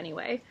humans do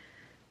anyway?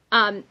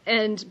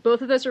 And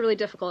both of those are really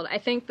difficult. I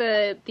think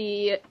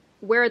the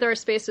where there are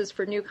spaces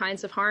for new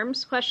kinds of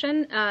harms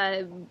question,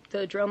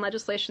 the drone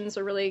legislation is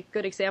a really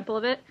good example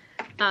of it.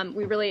 And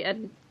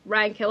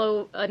Ryan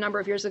Killow a number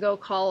of years ago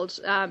called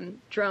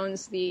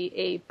drones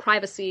a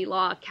privacy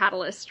law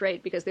catalyst,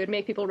 right? Because they would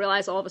make people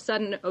realize all of a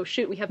sudden, oh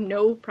shoot, we have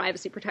no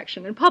privacy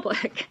protection in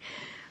public.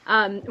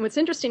 And what's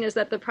interesting is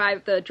that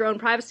the drone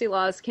privacy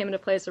laws came into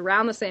place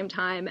around the same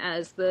time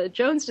as the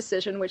Jones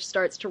decision, which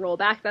starts to roll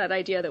back that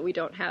idea that we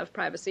don't have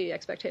privacy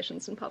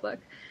expectations in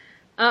public.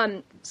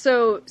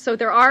 So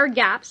there are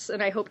gaps,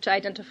 and I hope to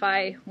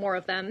identify more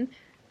of them.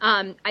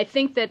 I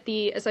think that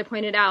as I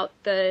pointed out,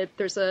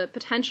 there's a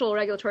potential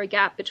regulatory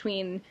gap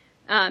between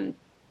in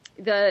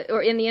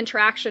the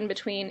interaction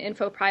between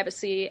info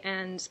privacy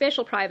and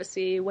spatial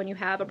privacy when you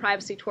have a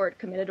privacy tort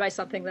committed by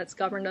something that's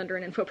governed under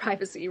an info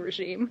privacy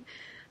regime.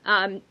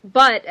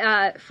 But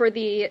for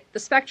the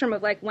spectrum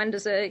of, like, when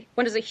does a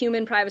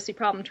human privacy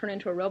problem turn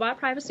into a robot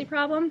privacy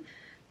problem,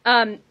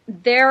 I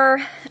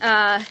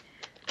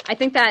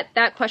think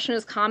that question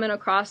is common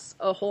across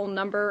a whole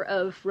number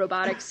of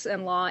robotics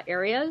and law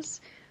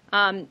areas.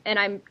 And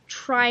I'm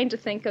trying to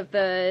think of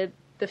the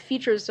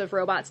features of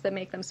robots that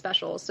make them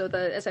special. So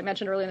as I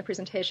mentioned earlier in the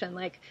presentation,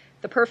 like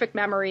the perfect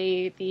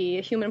memory,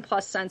 the human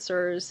plus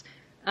sensors,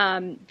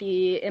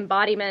 the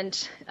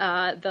embodiment,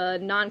 the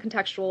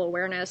non-contextual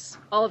awareness,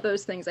 all of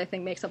those things I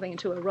think make something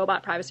into a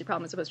robot privacy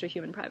problem as opposed to a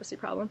human privacy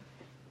problem.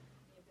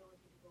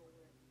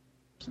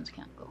 Persons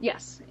can't go.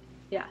 Yes.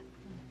 Yeah.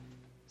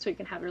 So you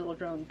can have your little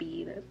drone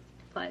bee that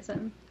flies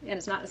in, and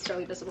it's not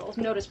necessarily visible.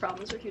 Notice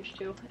problems are huge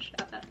too. I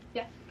should add that.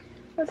 Yeah.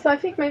 So I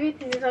think maybe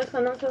this is also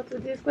an answer to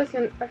this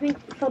question. I think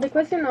for the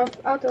question of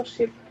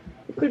authorship,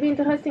 it could be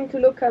interesting to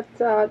look at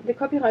the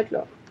copyright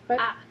law, right?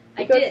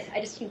 I did. I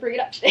just didn't bring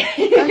it up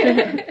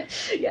today.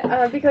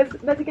 Yeah. Because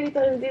basically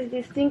there is this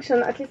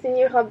distinction, at least in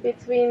Europe,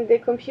 between the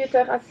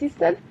computer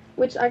assisted,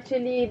 which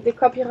actually the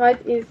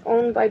copyright is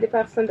owned by the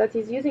person that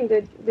is using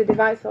the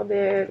device or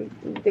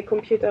the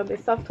computer, the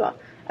software,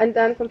 and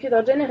then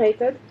computer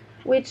generated,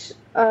 which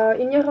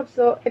in Europe,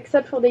 so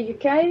except for the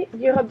UK,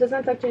 Europe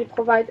doesn't actually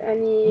provide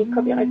any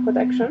copyright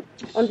protection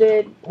on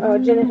the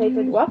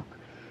generated work,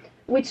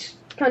 which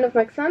kind of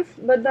makes sense.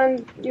 But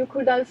then you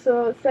could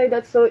also say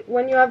that so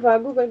when you have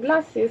Google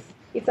Glasses,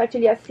 it's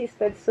actually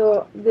assisted,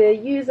 so the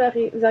user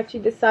is actually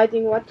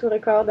deciding what to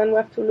record and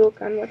where to look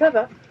and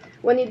whatever.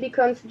 When it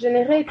becomes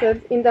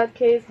generated, in that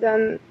case,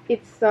 then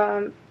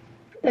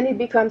then it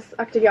becomes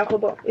actually a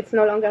robot. It's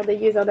no longer the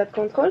user that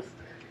controls.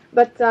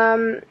 But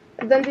then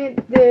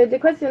the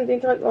question,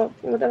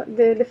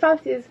 the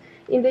fact is,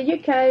 in the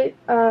UK,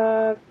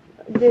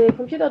 the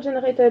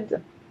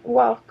computer-generated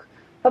work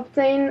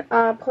obtain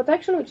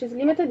protection, which is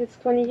limited. It's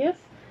 20 years,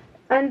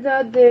 and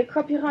the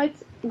copyright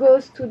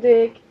goes to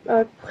the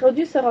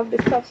producer of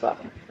the software,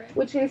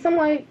 which in some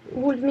way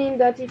would mean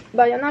that if,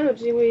 by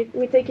analogy,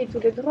 we take it to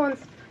the drones,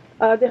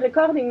 the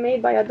recording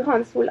made by a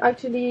drone will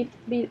actually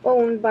be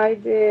owned by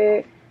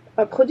the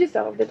producer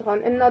of the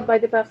drone and not by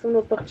the person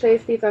who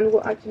purchased it and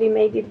who actually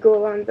made it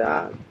go and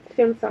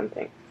film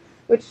something,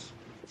 which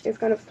is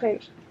kind of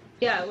strange.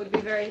 Yeah, it would be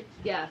very,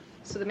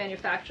 so the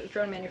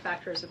drone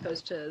manufacturer as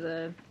opposed to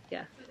the,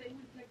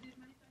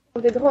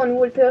 The drone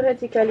will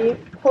theoretically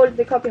hold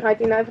the copyright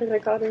in every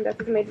recording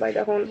that is made by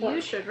the drone. You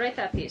should write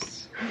that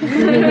piece.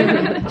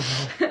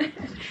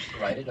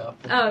 Write it up.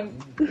 I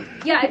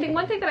think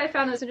one thing that I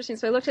found that was interesting,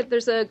 so I looked at,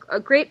 there's a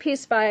great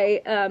piece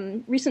by,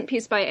 recent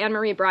piece by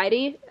Anne-Marie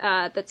Bridey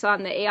that's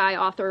on the AI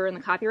author and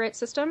the copyright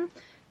system.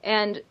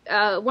 And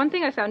one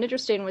thing I found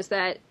interesting was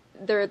that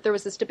there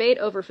was this debate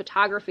over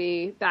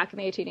photography back in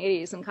the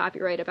 1880s and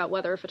copyright about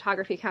whether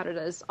photography counted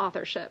as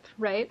authorship,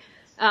 right?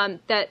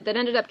 That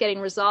ended up getting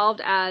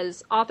resolved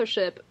as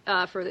authorship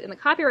in the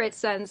copyright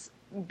sense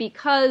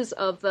because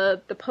of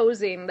the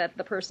posing that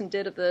the person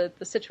did of the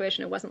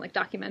situation. It wasn't like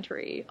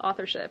documentary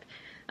authorship.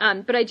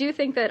 But I do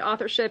think that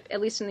authorship,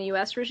 at least in the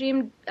U.S.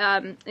 regime,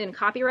 in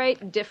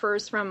copyright,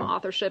 differs from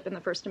authorship in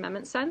the First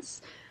Amendment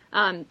sense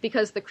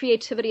because the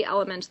creativity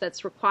element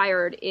that's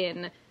required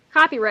in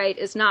copyright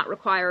is not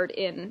required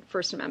in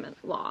First Amendment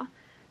law.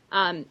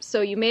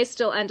 So you may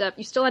still end up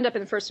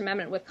in the First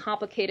Amendment with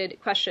complicated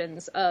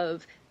questions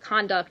of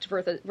conduct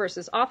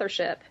versus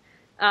authorship,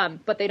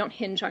 but they don't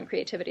hinge on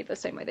creativity the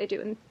same way they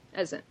do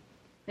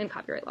in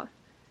copyright law.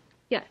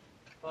 Yeah.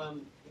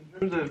 In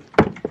terms of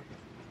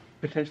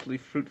potentially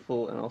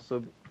fruitful and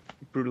also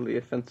brutally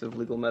offensive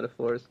legal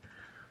metaphors,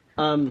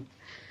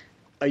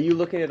 are you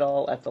looking at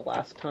all at the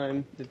last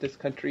time that this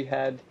country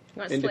had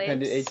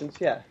independent agents?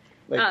 Yeah.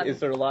 Is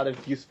there a lot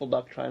of useful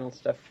doctrinal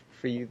stuff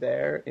for you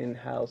there in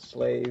how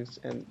slaves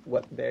and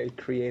what they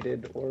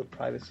created or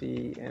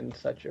privacy and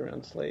such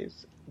around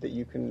slaves that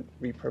you can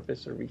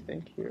repurpose or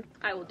rethink here?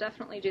 I will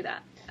definitely do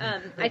that.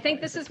 I think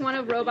this is one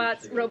of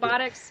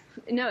robotics'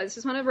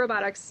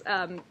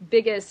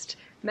 biggest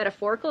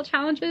metaphorical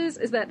challenges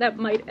is that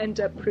might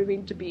end up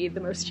proving to be the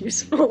most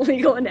useful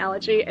legal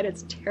analogy, and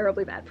it's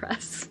terribly bad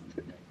press.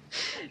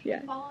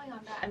 Yeah. Following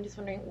on that, I'm just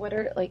wondering, what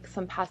are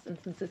some past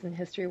instances in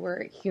history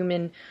where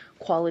human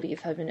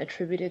qualities have been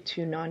attributed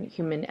to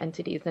non-human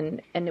entities,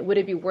 and would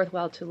it be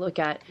worthwhile to look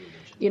at,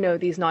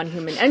 these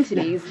non-human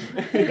entities?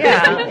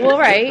 Yeah, well,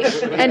 right,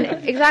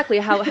 and exactly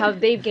how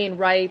they've gained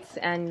rights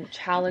and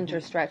challenge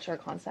or stretch our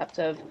concept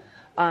of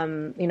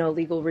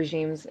legal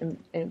regimes,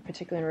 in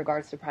particular in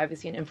regards to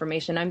privacy and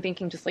information. I'm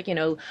thinking just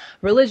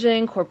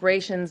religion,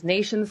 corporations,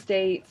 nation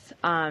states,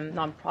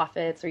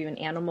 nonprofits, or even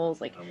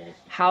animals.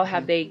 How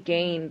have they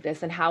gained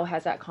this, and how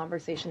has that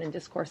conversation and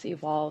discourse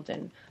evolved?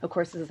 And of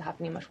course, this is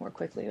happening much more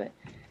quickly. But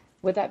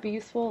would that be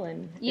useful?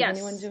 And yes.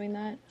 Is anyone doing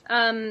that?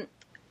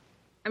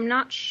 I'm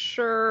not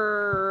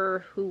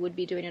sure who would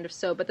be doing it if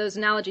so, but those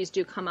analogies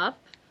do come up.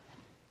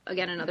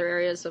 Again, in other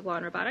areas of law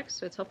and robotics,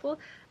 so it's helpful.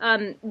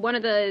 One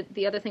of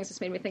the other things that's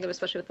made me think of,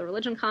 especially with the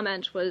religion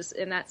comment, was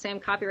in that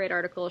same copyright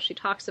article, she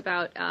talks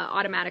about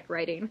automatic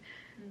writing,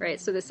 right?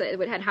 So this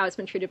and how it's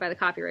been treated by the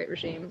copyright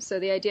regime. So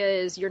the idea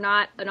is you're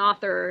not an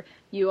author,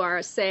 you are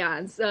a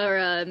seance or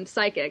a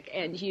psychic,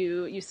 and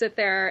you sit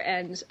there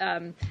and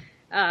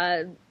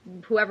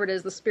whoever it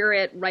is, the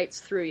spirit writes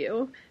through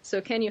you.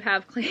 So can you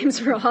have claims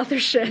for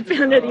authorship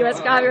under the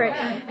U.S. copyright?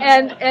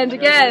 And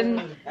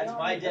again, that's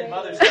my dead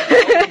mother's stuff.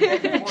 I've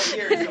been dead for 4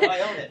 years, so I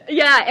own it.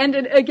 Yeah, and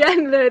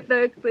again,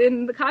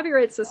 in the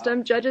copyright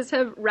system, judges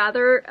have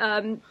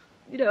rather,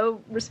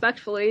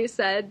 respectfully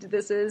said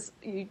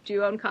you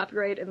do own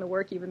copyright in the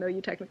work, even though you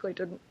technically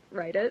didn't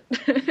write it. I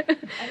think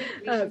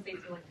nation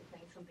states want to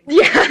claim something.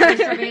 Yeah.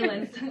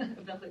 Surveillance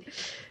ability.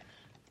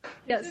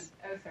 Yes.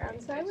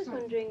 So I was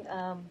wondering,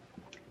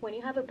 when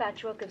you have a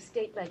patchwork of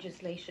state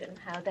legislation,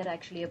 how that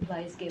actually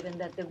applies, given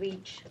that the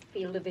reach,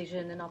 field of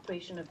vision, and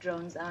operation of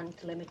drones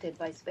aren't limited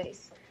by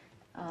space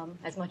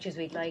as much as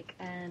we'd like.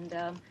 And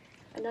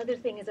another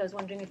thing is, I was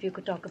wondering if you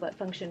could talk about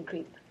function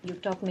creep.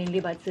 You've talked mainly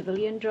about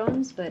civilian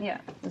drones, but I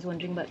was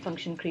wondering about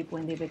function creep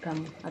when they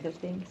become other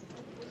things.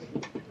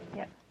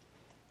 Yeah.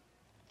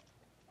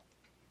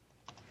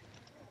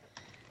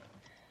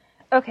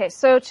 Okay,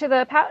 so to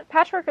the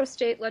patchwork of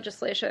state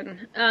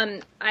legislation,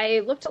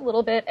 I looked a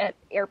little bit at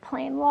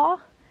airplane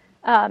law,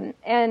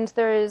 and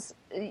there's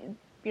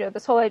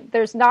this whole,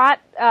 there's not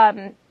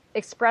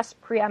express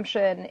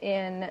preemption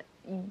in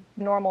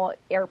normal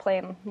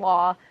airplane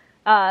law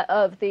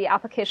of the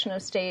application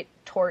of state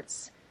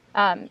torts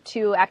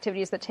to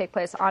activities that take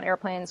place on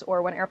airplanes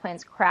or when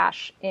airplanes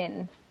crash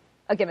in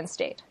a given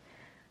state.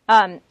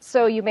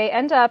 So you may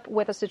end up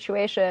with a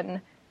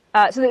situation,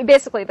 so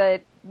basically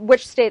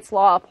which state's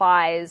law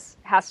applies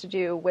has to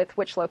do with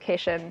which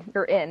location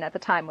you're in at the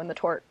time when the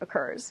tort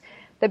occurs.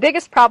 The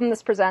biggest problem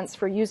this presents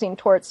for using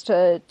torts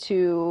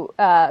using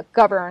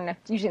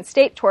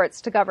state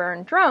torts to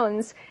govern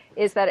drones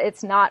is that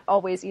it's not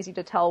always easy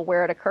to tell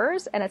where it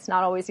occurs, and it's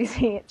not always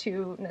easy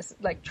to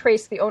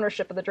trace the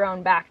ownership of the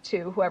drone back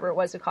to whoever it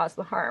was who caused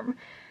the harm.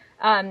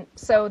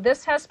 So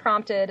this has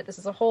prompted, this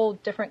is a whole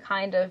different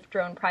kind of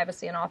drone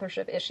privacy and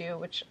authorship issue,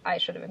 which I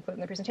should have included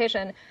in the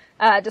presentation,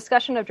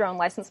 discussion of drone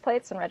license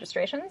plates and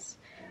registrations,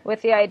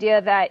 with the idea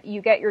that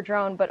you get your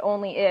drone, but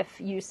only if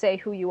you say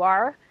who you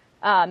are,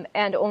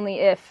 and only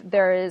if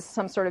there is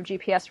some sort of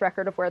GPS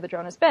record of where the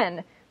drone has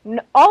been.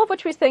 All of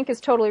which we think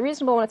is totally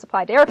reasonable when it's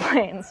applied to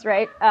airplanes,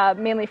 right?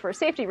 Mainly for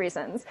safety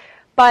reasons.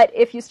 But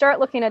if you start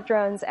looking at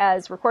drones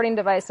as recording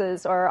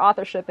devices or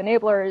authorship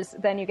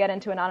enablers, then you get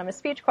into anonymous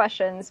speech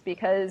questions,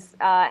 because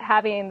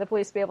having the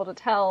police be able to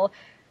tell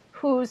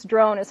whose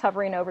drone is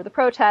hovering over the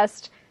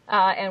protest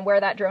and where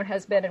that drone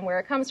has been and where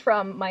it comes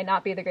from might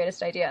not be the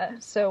greatest idea.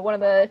 So one of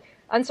the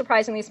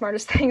unsurprisingly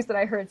smartest things that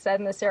I heard said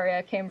in this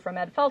area came from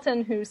Ed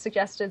Felton, who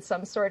suggested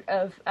some sort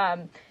of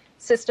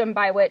system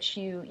by which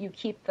you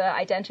keep the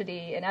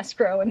identity in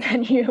escrow and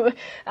then you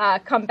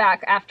come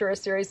back after a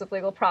series of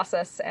legal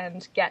process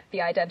and get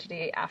the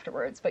identity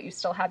afterwards, but you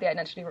still have the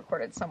identity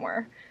recorded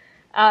somewhere.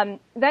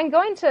 Then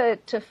going to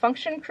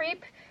function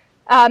creep,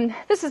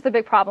 this is the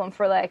big problem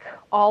for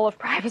all of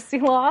privacy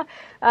law.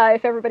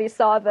 If everybody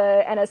saw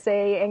the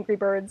NSA Angry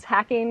Birds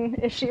hacking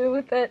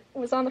issue that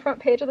was on the front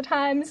page of the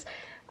Times,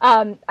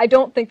 I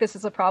don't think this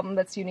is a problem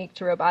that's unique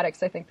to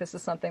robotics. I think this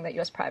is something that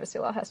U.S. privacy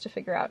law has to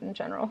figure out in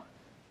general.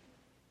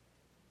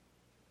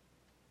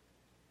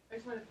 I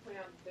just wanted to point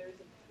out there's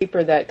a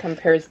paper that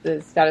compares the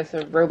status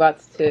of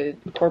robots to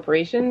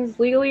corporations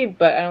legally,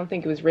 but I don't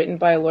think it was written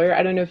by a lawyer.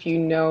 I don't know if you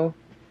know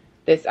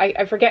this.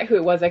 I forget who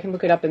it was. I can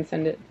look it up and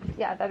send it.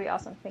 Yeah, that'd be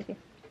awesome. Thank you.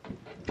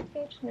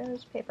 Page,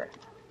 nose, paper.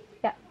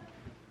 Yeah.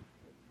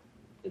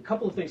 A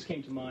couple of things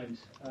came to mind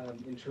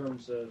in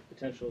terms of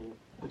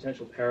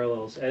potential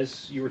parallels.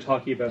 As you were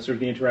talking about sort of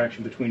the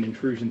interaction between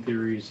intrusion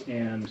theories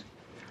and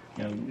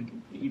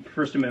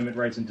First Amendment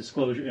rights and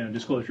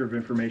disclosure of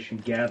information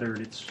gathered,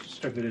 it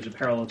struck me there's a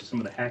parallel to some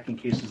of the hacking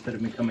cases that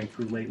have been coming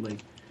through lately,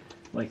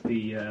 like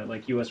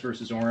U.S.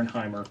 versus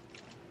Orenheimer,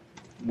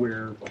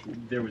 where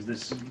there was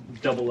this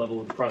double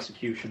level of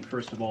prosecution,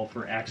 first of all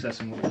for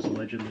accessing what was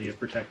allegedly a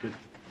protected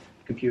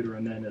computer,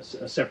 and then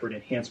a separate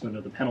enhancement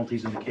of the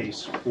penalties in the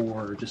case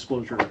for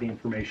disclosure of the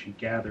information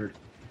gathered,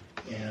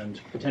 and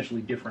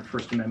potentially different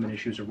First Amendment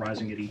issues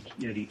arising at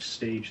each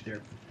stage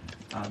there.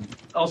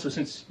 Also,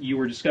 since you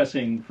were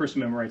discussing First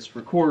Amendment rights to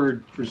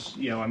record,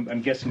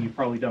 I'm guessing you've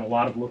probably done a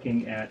lot of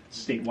looking at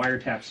state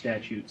wiretap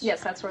statutes.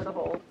 Yes, that's where the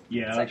whole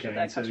okay. section of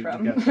that comes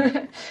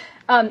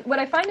from. What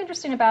I find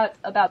interesting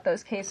about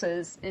those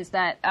cases is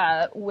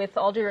that, with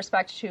all due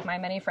respect to my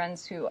many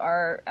friends who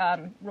are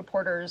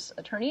reporters,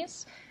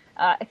 attorneys,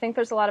 I think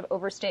there's a lot of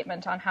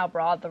overstatement on how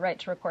broad the right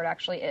to record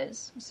actually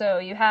is. So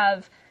you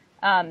have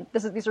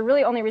these are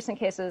really only recent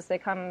cases. They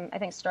come, I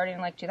think, starting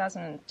in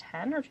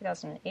 2010 or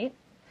 2008.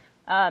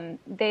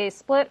 They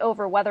split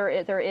over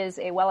whether there is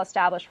a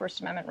well-established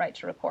First Amendment right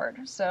to record.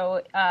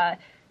 So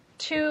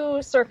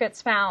 2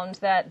 circuits found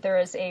that there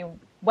is a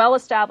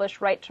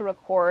well-established right to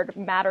record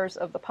matters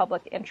of the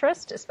public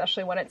interest,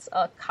 especially when it's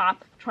a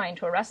cop trying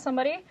to arrest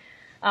somebody.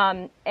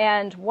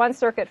 And 1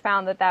 circuit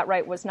found that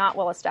right was not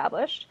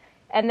well-established.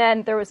 And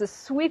then there was a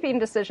sweeping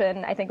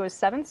decision, I think it was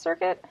 7th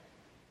Circuit.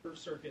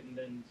 First Circuit and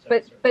then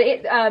 7th Circuit. But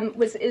it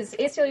is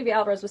ACLU v.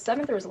 Alvarez was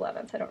 7th or was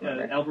 11th? I don't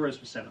remember. Alvarez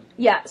was 7th.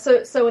 Yeah.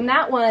 So in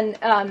that one,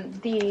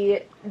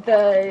 the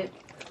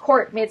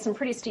court made some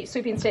pretty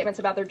sweeping statements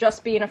about there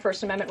just being a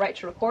First Amendment right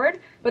to record.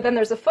 But then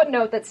there's a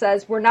footnote that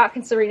says we're not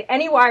considering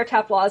any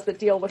wiretap laws that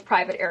deal with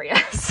private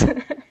areas.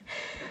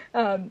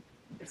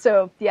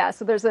 So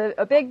there's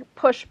a big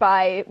push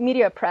by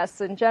media press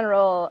in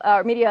general,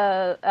 or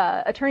media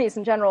attorneys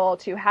in general,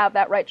 to have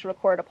that right to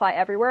record apply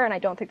everywhere, and I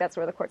don't think that's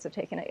where the courts have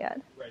taken it yet.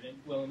 Right,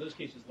 and in those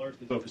cases,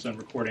 largely focus on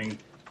recording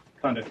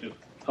conduct of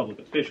public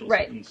officials,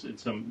 right, in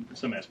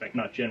some aspect,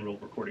 not general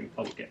recording of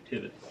public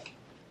activity.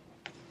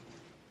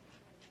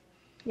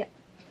 Yeah.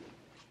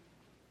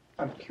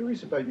 I'm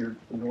curious about your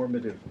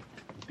normative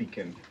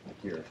beacon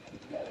here,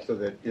 so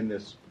that in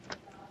this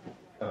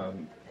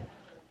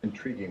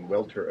intriguing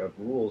welter of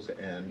rules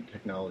and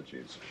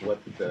technologies, what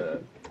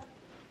the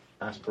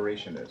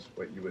aspiration is,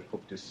 what you would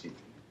hope to see.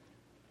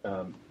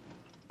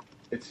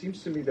 It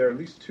seems to me there are at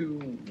least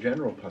 2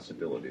 general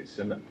possibilities,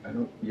 and I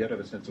don't yet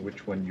have a sense of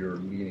which one you're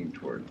leaning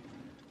toward.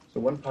 So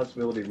one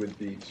possibility would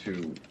be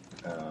to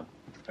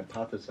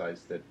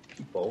hypothesize that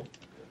people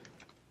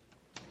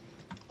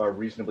are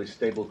reasonably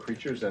stable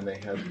creatures, and they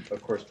have a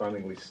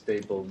correspondingly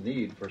stable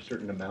need for a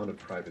certain amount of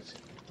privacy.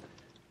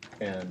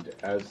 And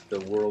as the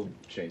world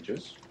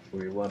changes,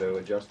 we want to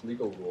adjust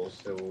legal rules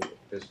so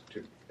as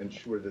to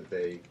ensure that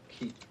they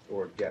keep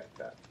or get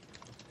that.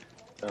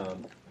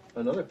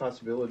 Another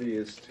possibility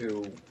is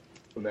to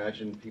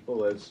imagine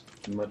people as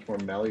much more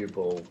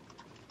malleable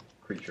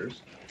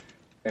creatures,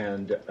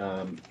 and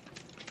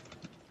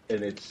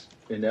it's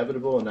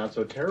inevitable and not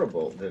so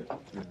terrible that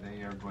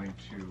they are going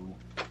to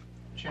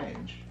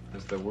change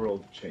as the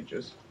world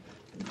changes.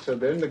 And so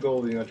then the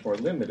goal would be much more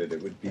limited.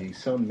 It would be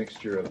some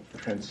mixture of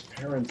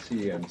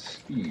transparency and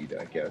speed,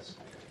 I guess,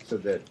 so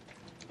that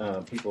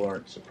people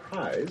aren't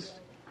surprised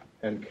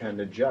and can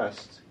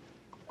adjust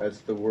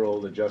as the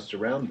world adjusts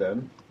around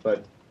them,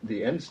 but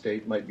the end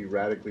state might be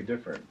radically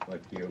different,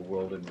 like a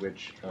world in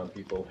which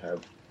people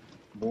have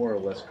more or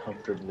less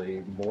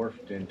comfortably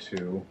morphed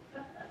into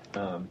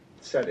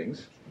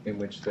settings in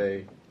which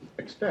they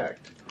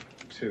expect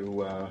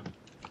to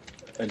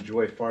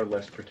enjoy far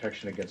less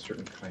protection against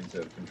certain kinds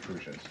of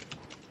intrusions.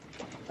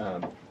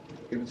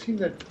 It would seem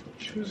that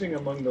choosing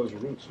among those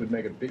routes would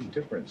make a big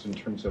difference in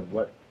terms of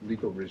what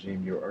legal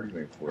regime you're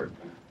arguing for.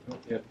 I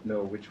don't yet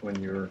know which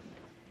one you're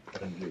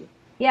going to do.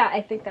 Yeah,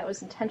 I think that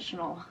was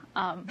intentional.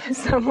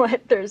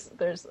 Somewhat, there's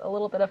a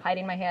little bit of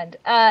hiding my hand.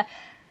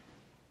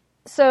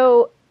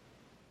 So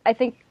I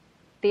think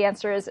the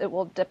answer is it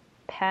will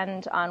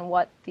depend on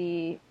what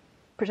the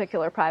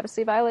particular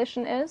privacy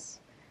violation is.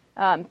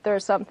 There are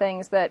some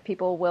things that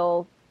people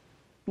will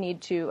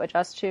need to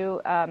adjust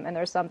to, and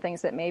there are some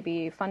things that may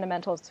be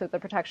fundamental to the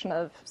protection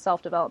of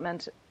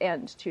self-development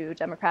and to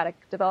democratic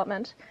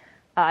development.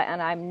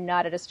 And I'm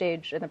not at a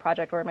stage in the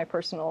project or in my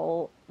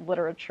personal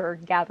literature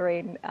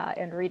gathering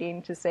and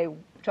reading to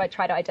try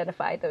to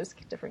identify those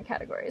different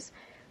categories.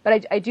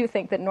 But I do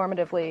think that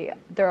normatively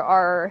there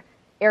are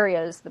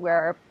areas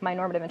where my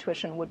normative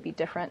intuition would be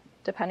different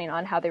depending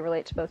on how they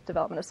relate to both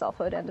development of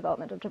selfhood and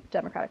development of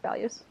democratic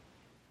values.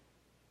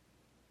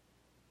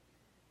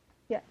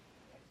 Yeah.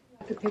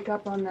 To pick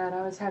up on that,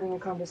 I was having a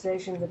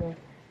conversation with a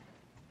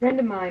friend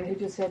of mine who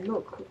just said,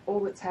 look, all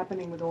that's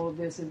happening with all of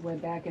this is we're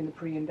back in the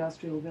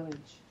pre-industrial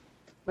village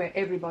where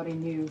everybody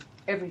knew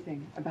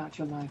everything about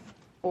your life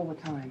all the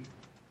time.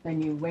 They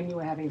knew when you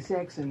were having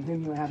sex and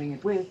whom you were having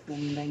it with,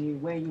 and they knew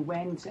where you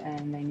went,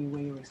 and they knew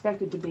where you were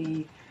expected to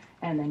be,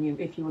 and they knew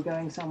if you were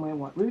going somewhere,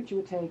 what route you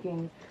were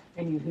taking,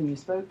 they knew whom you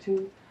spoke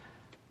to.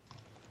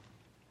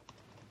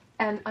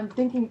 And I'm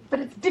thinking, but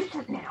it's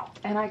different now.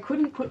 And I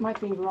couldn't put my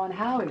finger on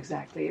how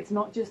exactly. It's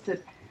not just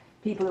that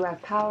people who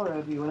have power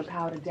over you or the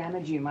power to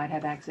damage you might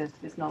have access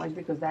to this knowledge,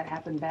 because that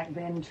happened back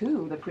then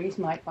too. The priest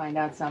might find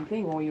out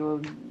something, or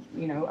your,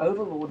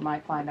 overlord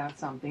might find out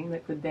something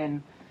that could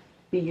then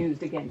be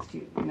used against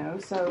you,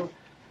 So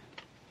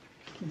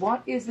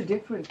what is the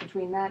difference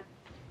between that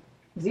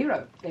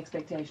zero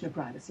expectation of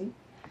privacy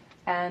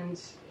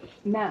and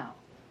now?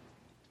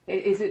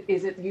 Is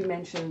it you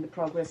mentioned the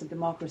progress of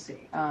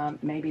democracy?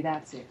 Maybe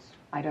that's it.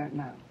 I don't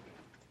know.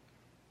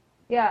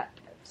 Yeah.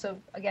 So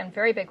again,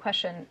 very big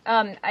question.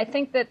 I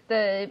think that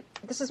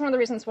this is one of the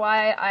reasons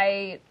why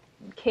I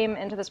came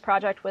into this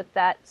project with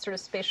that sort of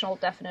spatial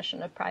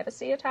definition of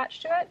privacy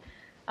attached to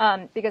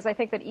it, because I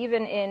think that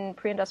even in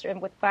pre-industrial,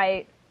 with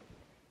my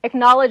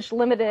acknowledged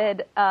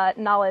limited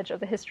knowledge of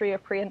the history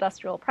of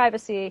pre-industrial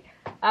privacy,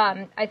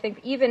 I think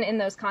even in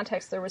those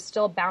contexts there was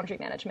still boundary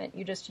management.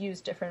 You just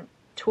used different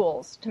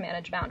tools to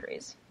manage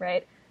boundaries,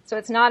 right? So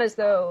it's not as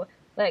though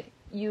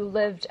you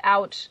lived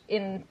out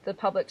in the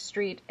public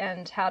street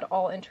and had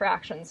all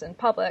interactions in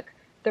public.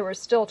 There were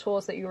still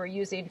tools that you were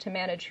using to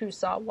manage who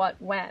saw what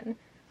when.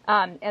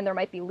 And there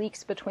might be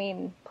leaks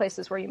between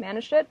places where you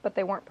managed it, but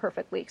they weren't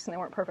perfect leaks and they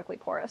weren't perfectly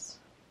porous.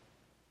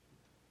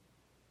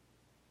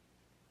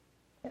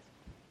 Yes.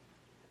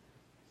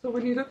 So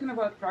when you're talking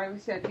about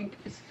privacy, I think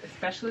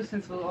especially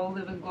since we all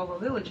live in a global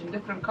village, in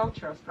different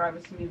cultures,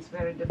 privacy means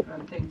very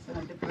different things,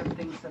 and different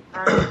things are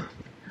private.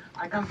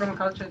 I come from a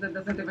culture that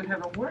doesn't even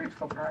have a word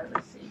for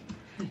privacy.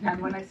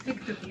 And when I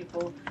speak to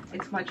people,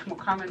 it's much more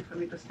common for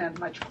me to stand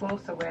much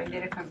closer, where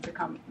Americans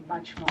become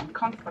much more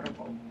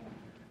uncomfortable.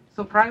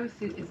 So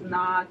privacy is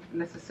not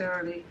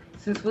necessarily,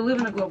 since we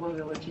live in a global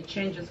village, it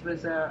changes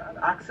with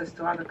access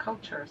to other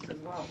cultures as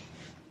well.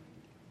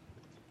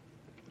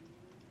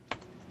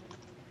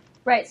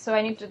 Right, so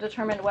I need to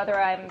determine whether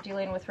I'm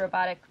dealing with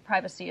robotic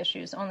privacy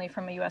issues only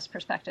from a U.S.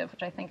 perspective,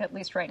 which I think at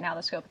least right now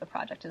the scope of the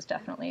project is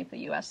definitely the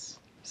U.S.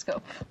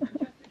 scope.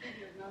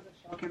 Another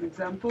shocking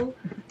example.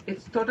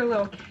 It's totally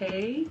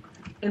okay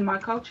in my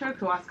culture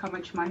to ask how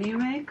much money you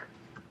make,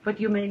 but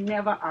you may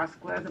never ask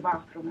where the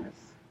bathroom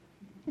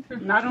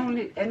is. Not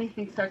only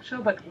anything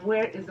sexual, but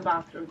where is the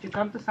bathroom? If you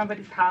come to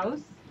somebody's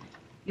house,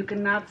 you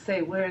cannot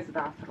say, where is the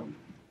bathroom?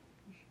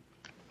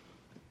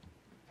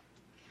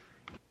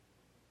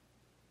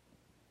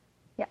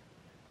 Yeah.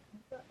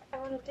 I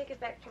want to take it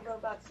back to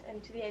robots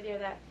and to the idea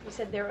that you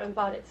said they're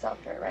embodied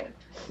software, right?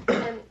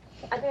 And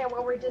I think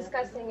what we're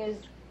discussing is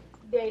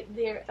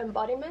their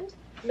embodiment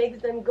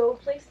makes them go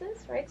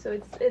places, right? So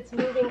it's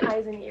moving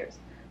eyes and ears.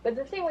 But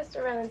the thing with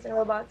surveillance and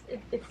robots,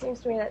 it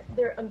seems to me that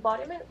their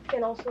embodiment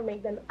can also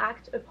make them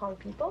act upon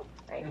people,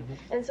 right?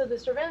 Mm-hmm. And so the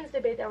surveillance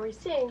debate that we're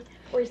seeing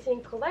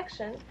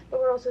collection, but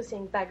we're also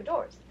seeing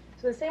backdoors.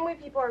 So the same way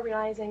people are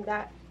realizing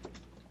that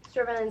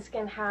surveillance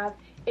can have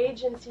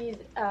agencies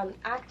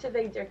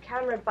activate their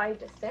camera by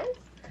distance,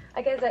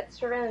 I guess that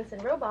surveillance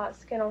and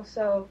robots can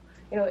also,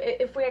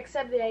 if we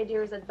accept the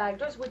ideas that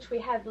backdoors, which we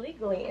have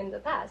legally in the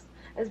past,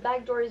 as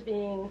backdoors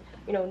being,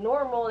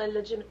 normal and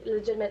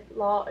legitimate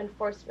law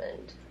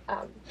enforcement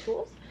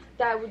tools,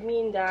 that would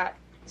mean that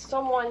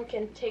someone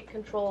can take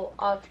control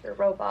of the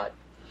robot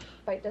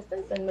by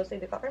distance, and mostly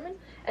the government,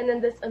 and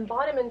then this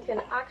embodiment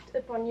can act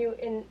upon you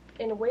in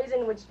ways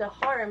in which the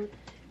harm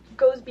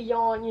goes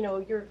beyond,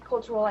 your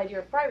cultural idea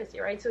of privacy,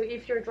 right? So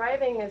if you're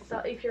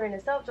if you're in a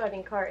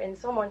self-driving car and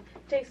someone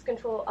takes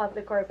control of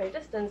the car by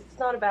distance, it's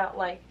not about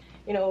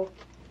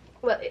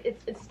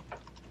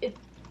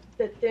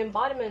the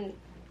embodiment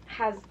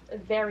has a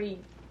very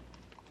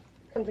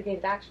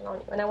complicated action on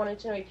you. And I wanted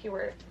to know if you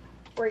were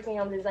working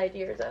on these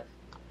ideas of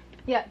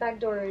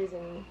backdoors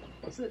and...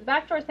 So the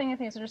backdoor thing I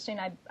think is interesting.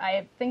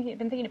 I've been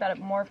thinking about it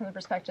more from the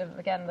perspective,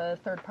 again, the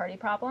third-party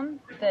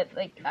problem, that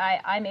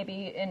I may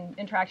be in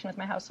interaction with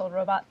my household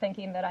robot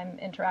thinking that I'm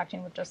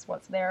interacting with just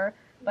what's there,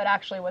 but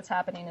actually what's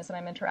happening is that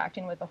I'm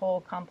interacting with the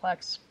whole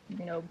complex,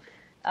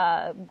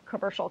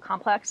 commercial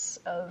complex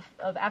of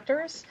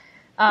actors,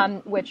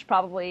 which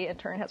probably in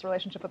turn has a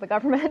relationship with the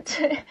government.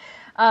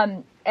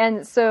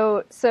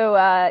 So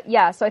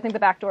I think the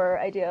backdoor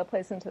idea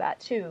plays into that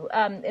too.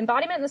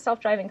 Embodiment in the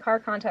self-driving car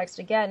context,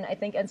 again, I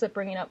think ends up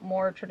bringing up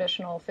more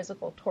traditional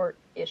physical tort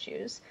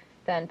issues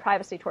than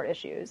privacy tort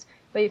issues.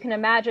 But you can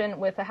imagine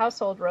with a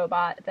household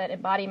robot that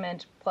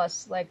embodiment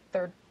plus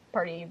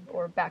third-party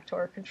or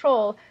backdoor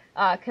control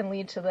can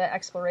lead to the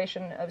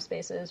exploration of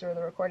spaces or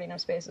the recording of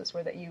spaces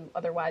where that you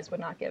otherwise would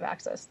not give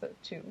access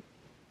to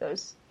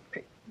those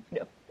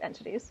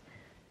entities.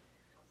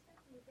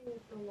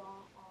 The law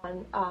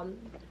on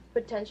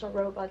potential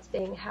robots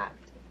being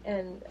hacked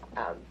and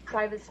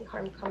privacy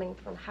harm coming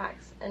from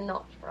hacks and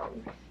not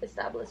from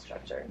established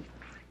structure.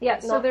 Yeah,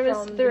 so not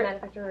from the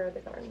manufacturer or the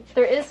government.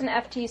 There is an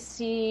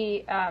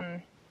FTC, I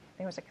think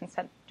it was a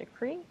consent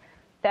decree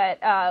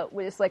that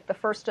was the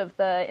first of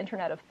the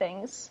Internet of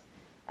Things.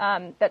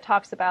 That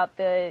talks about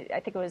I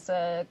think it was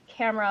a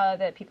camera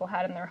that people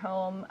had in their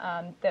home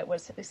that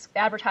was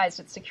advertised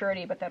its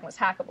security, but then was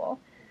hackable.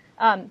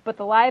 But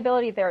the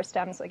liability there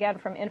stems, again,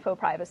 from info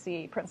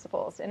privacy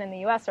principles. And in the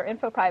U.S., our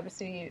info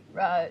privacy,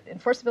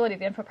 enforceability of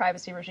the info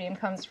privacy regime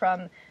comes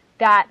from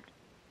that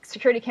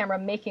security camera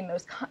making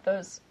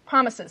those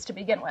promises to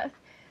begin with.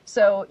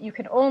 So you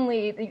can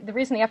only, the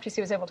reason the FTC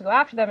was able to go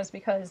after them is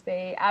because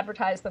they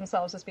advertised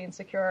themselves as being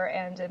secure,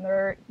 and in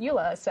their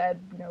EULA said,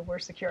 we're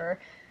secure.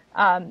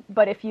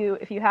 But if you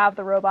have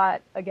the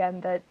robot,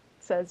 again, that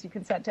says you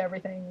consent to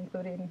everything,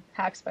 including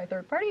hacks by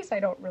third parties, I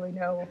don't really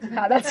know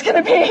how that's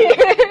going to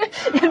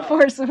be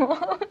enforceable.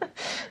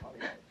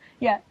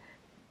 Yeah.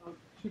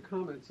 Two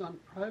comments on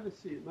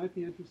privacy. It might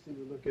be interesting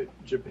to look at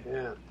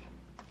Japan.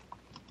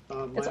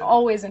 It's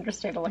always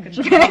interesting to look at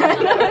Japan.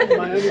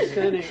 My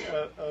understanding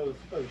of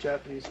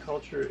Japanese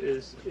culture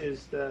is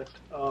that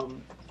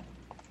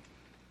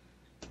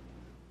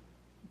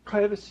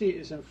privacy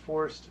is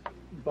enforced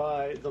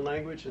by the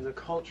language and the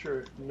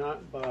culture,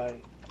 not by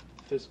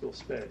physical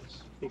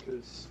space,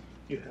 because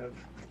you have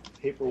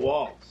paper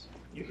walls.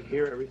 You can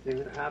hear everything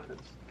that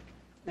happens.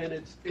 And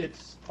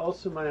it's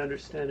also my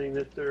understanding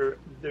that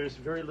there's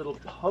very little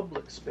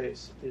public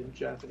space in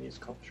Japanese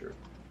culture.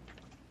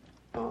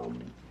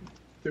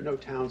 There are no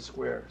town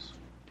squares,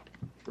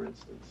 for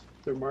instance.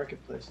 There are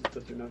marketplaces,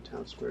 but there are no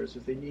town squares.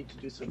 If they need to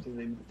do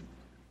something,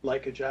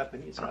 like a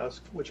Japanese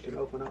house, which can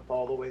open up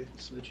all the way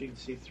so that you can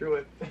see through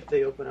it,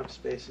 they open up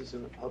spaces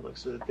in the public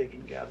so that they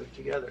can gather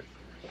together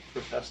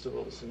for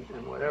festivals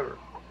and whatever.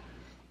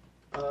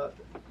 The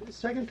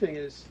second thing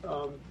is,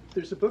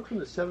 there's a book from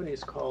the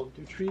 70s called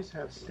Do Trees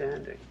Have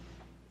Standing?,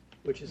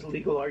 which is a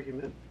legal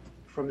argument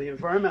from the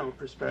environmental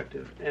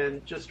perspective.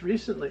 And just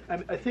recently,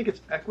 I think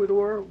it's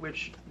Ecuador,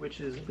 which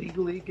is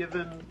legally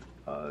given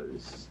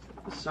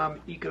some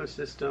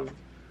ecosystem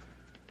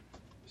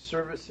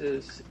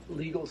services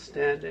legal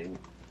standing.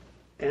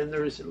 And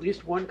there is at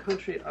least one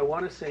country, I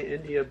want to say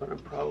India, but I'm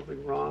probably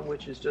wrong,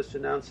 which has just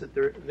announced that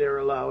they're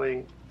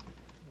allowing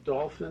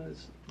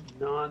dolphins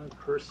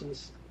non-person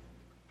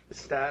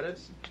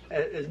status,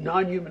 as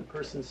non-human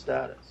person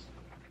status.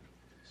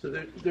 So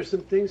there's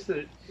some things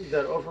that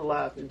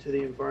overlap into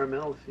the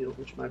environmental field,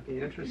 which might be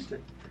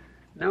interesting.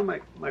 Now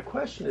my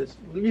question is,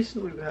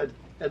 recently we've had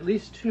at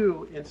least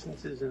 2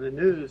 instances in the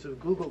news of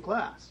Google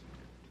Glass.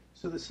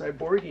 So the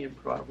cyborgian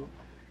problem.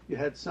 You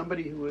had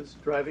somebody who was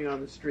driving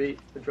on the street,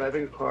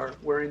 driving a car,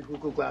 wearing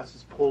Google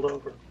glasses, pulled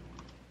over,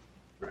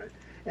 right?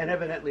 And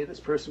evidently this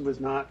person was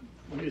not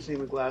using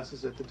the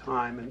glasses at the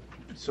time, and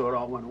so it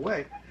all went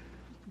away.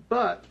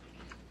 But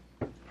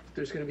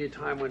there's going to be a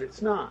time when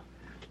it's not.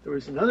 There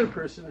was another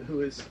person who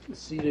was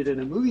seated in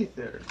a movie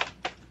theater,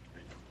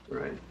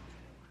 right,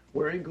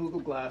 wearing Google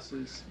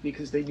glasses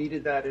because they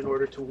needed that in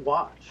order to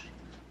watch.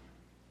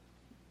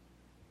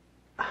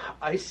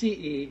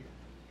 ICE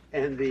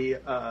and the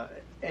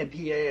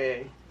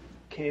MPAA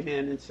came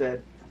in and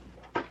said,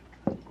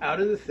 out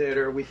of the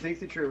theater, we think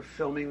that you're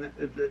filming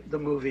the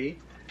movie,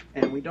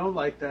 and we don't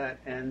like that,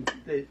 and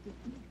they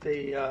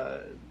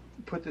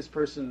put this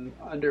person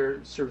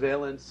under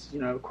surveillance,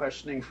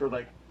 questioning for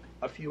like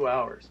a few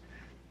hours.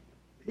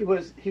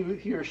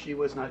 He or she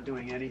was not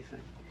doing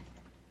anything.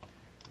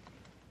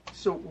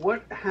 So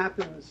what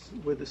happens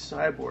with the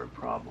cyborg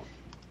problem,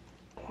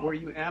 where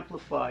you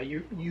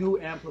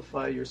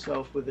amplify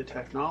yourself with the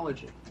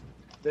technology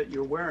that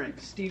you're wearing?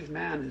 Steve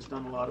Mann has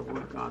done a lot of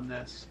work on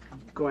this,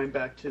 going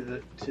back to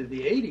the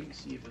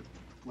 80s even,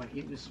 when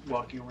he was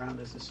walking around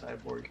as a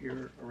cyborg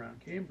here around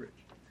Cambridge,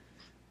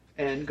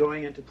 and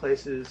going into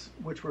places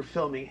which were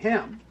filming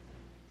him.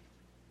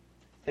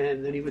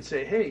 And then he would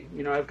say, hey,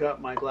 I've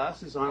got my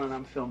glasses on and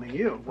I'm filming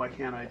you. Why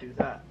can't I do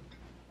that?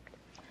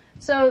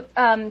 So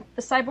the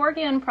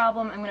cyborgian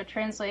problem I'm going to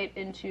translate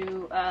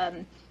into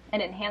an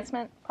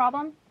enhancement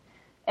problem.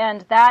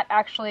 And that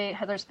actually,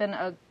 there's been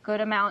a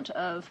good amount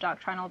of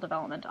doctrinal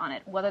development on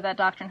it. Whether that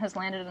doctrine has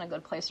landed in a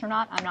good place or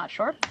not, I'm not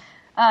sure.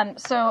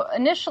 So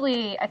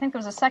initially, I think there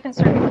was a Second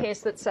Circuit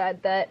case that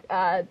said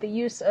that the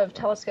use of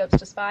telescopes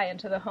to spy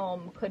into the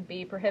home could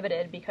be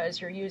prohibited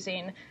because you're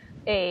using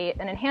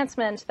an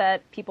enhancement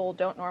that people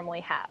don't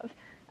normally have.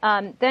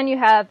 Then you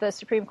have the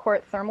Supreme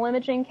Court thermal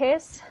imaging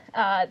case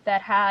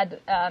that had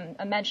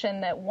a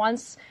mention that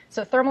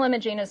so thermal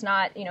imaging is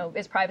not,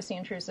 is privacy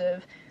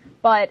intrusive,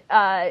 but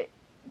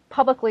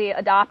publicly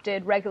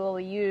adopted,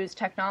 regularly used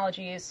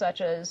technologies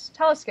such as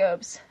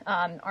telescopes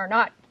are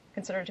not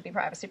considered to be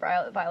privacy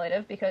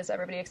violative because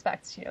everybody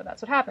expects,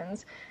 that's what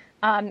happens.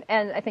 And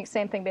I think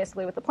same thing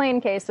basically with the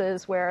plane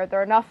cases, where there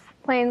are enough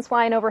planes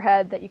flying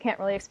overhead that you can't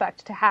really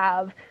expect to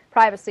have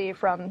privacy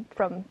from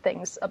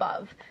things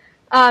above.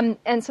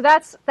 And so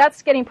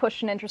that's getting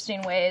pushed in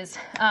interesting ways.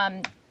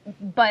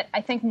 But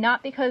I think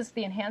not because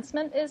the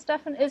enhancement is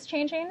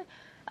changing,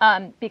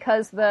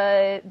 because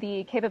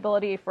the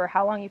capability for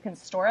how long you can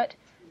store it,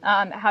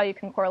 how you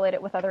can correlate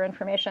it with other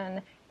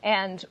information,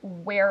 and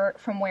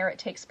from where it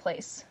takes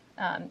place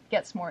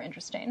gets more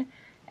interesting.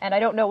 And I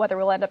don't know whether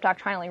we'll end up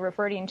doctrinally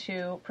reverting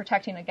to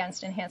protecting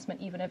against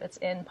enhancement even if it's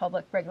in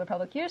regular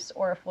public use,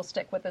 or if we'll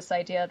stick with this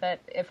idea that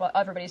if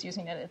everybody's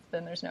using it,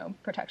 then there's no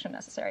protection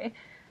necessary.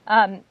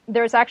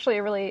 There's actually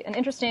an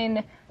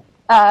interesting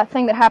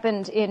thing that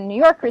happened in New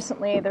York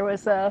recently. There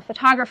was a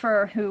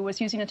photographer who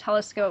was using a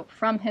telescope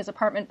from his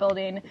apartment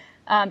building,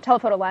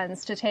 telephoto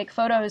lens, to take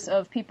photos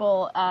of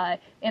people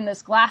in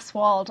this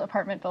glass-walled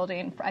apartment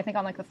building, I think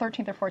on like the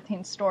 13th or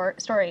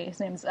 14th story. His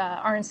name's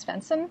Arne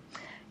Svensson.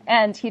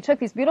 And he took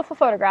these beautiful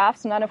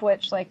photographs, none of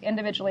which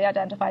individually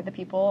identified the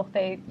people.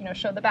 They,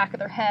 showed the back of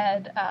their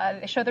head.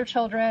 They showed their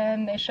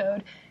children. They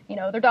showed,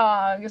 their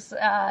dogs.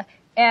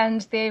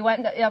 And they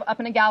went up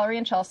in a gallery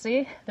in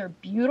Chelsea. They're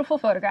beautiful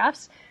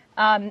photographs.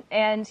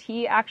 And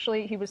he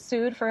was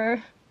sued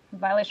for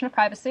violation of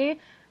privacy.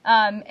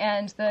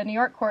 And the New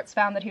York courts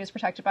found that he was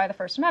protected by the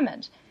First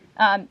Amendment.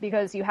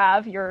 Because you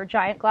have your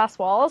giant glass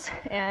walls,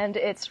 and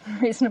it's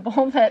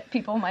reasonable that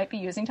people might be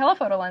using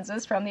telephoto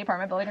lenses from the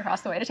apartment building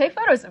across the way to take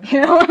photos of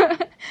you.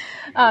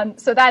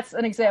 So that's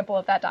an example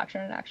of that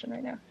doctrine in action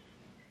right now.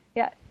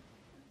 Yeah.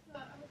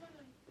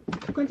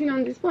 To continue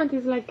on this point,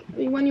 is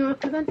when you were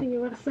presenting,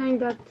 you were saying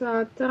that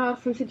there are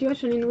some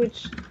situations in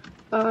which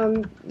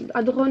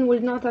a drone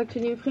will not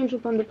actually infringe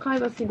upon the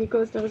privacy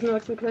because there is no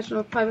expectation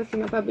of privacy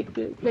in a public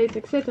place,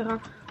 etc.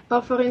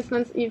 Or, for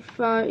instance, if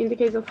in the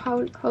case of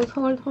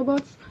household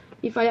robots,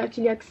 if I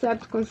actually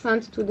accept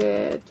consent to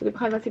the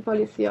privacy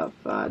policy of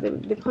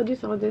the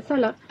producer or the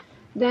seller,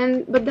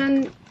 so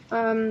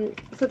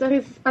there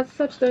is, as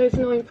such, there is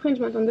no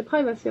infringement on the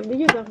privacy of the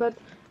user. But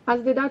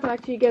as the data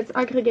actually gets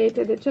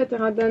aggregated,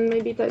 etc., then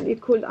maybe it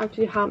could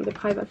actually harm the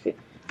privacy.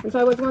 And so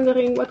I was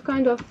wondering what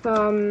kind of,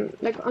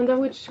 under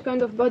which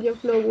kind of body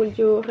of law would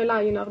you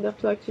rely in order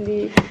to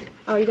actually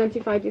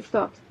identify this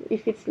thought?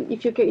 If you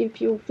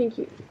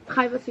think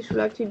privacy should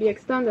actually be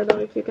extended, or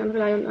if you can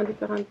rely on a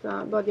different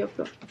body of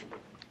law.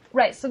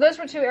 Right. So those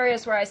were two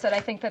areas where I said I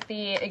think that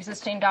the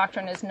existing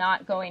doctrine is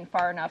not going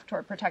far enough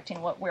toward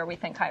protecting where we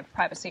think high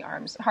privacy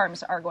harms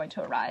are going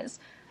to arise.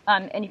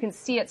 And you can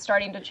see it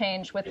starting to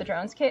change with the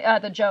Jones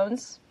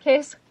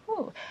case.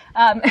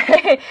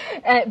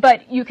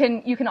 But you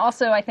can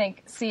also, I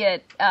think, see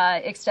it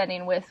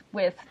extending with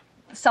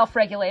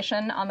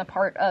self-regulation on the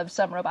part of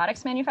some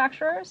robotics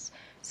manufacturers.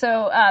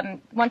 So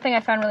one thing I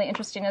found really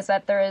interesting is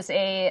that there is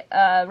a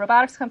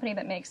robotics company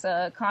that makes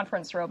a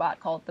conference robot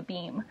called the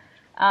Beam,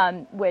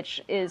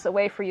 which is a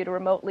way for you to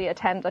remotely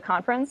attend a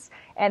conference.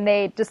 And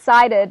they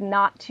decided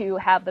not to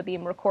have the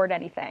Beam record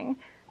anything.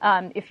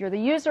 If you're the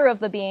user of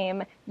the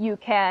Beam, you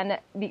can,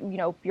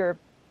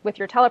 with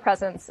your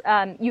telepresence,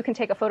 you can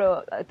take a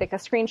photo, like a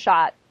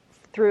screenshot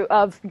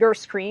of your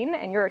screen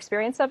and your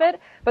experience of it,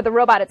 but the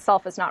robot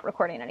itself is not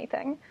recording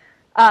anything.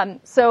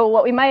 So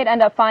what we might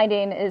end up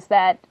finding is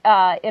that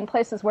in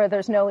places where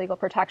there's no legal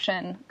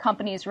protection,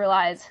 companies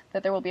realize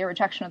that there will be a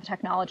rejection of the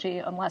technology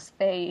unless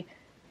they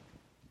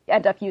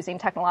end up using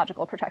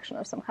technological protection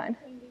of some kind.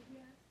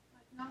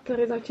 There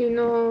is actually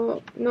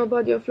no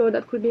body of law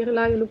that could be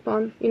relied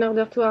upon in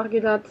order to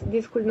argue that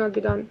this could not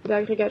be done, the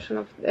aggregation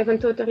of, even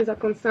though there is a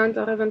consent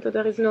or even though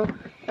there is no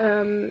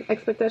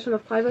expectation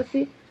of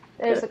privacy.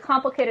 There's a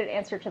complicated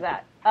answer to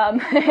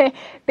that.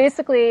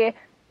 Basically,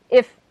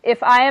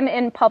 if I am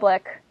in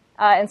public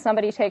and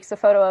somebody takes a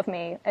photo of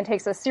me and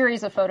takes a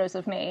series of photos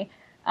of me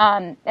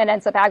and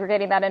ends up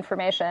aggregating that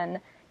information,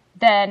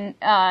 then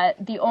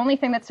the only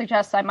thing that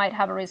suggests I might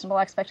have a reasonable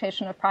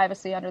expectation of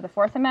privacy under the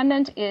Fourth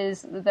Amendment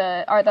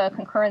are the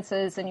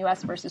concurrences in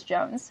U.S. versus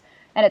Jones.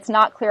 And it's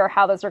not clear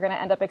how those are going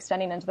to end up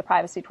extending into the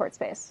privacy tort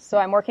space. So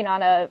I'm working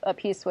on a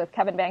piece with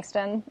Kevin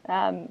Bankston,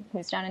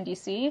 who's down in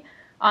D.C.,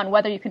 on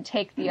whether you can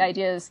take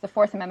the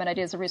Fourth Amendment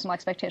ideas of reasonable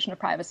expectation of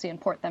privacy and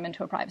port them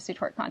into a privacy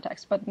tort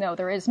context. But no,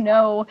 there is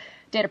no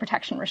data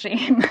protection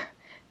regime.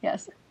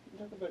 Yes?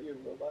 Talk about your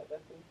robot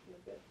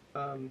definition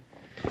a bit.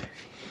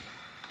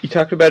 You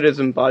talked about it as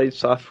embodied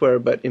software,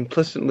 but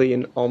implicitly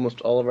in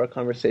almost all of our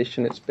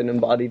conversation, it's been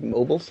embodied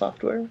mobile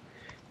software.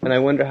 And I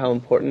wonder how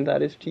important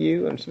that is to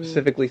you. I'm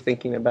specifically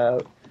thinking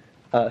about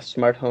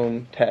smart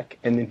home tech,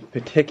 and in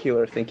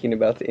particular thinking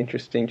about the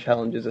interesting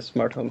challenges of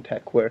smart home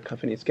tech where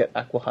companies get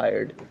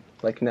acqui-hired,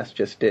 like Nest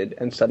just did,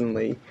 and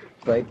suddenly,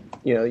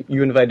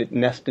 you invited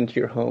Nest into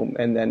your home,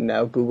 and then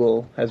now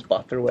Google has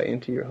bought their way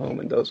into your home,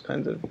 and those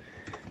kinds of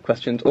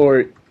questions.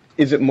 Or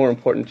is it more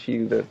important to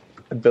you, the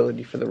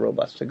ability for the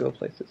robots to go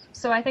places?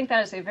 So I think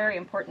that is a very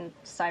important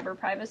cyber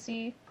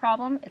privacy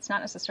problem. It's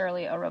not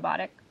necessarily a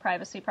robotic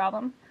privacy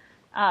problem.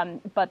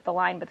 But the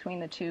line between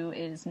the two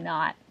is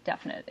not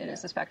definite. It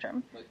is a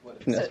spectrum. What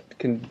if Nest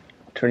can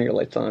turn your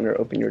lights on or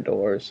open your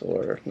doors,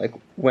 or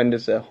when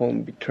does a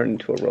home be turned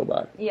into a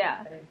robot?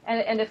 Yeah,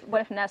 and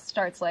what if Nest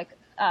starts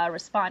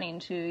responding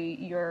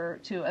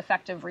to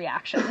effective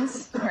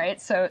reactions,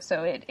 right? So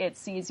it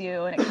sees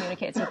you and it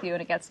communicates with you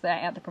and it gets the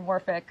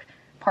anthropomorphic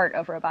part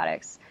of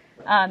robotics.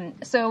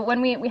 So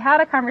when we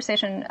had a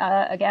conversation,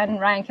 again,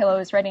 Ryan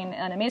Killow is writing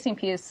an amazing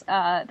piece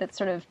that's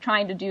sort of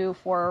trying to do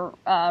for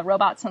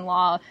robots in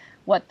law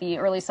what the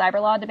early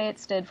cyber law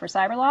debates did for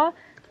cyber law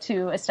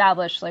to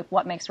establish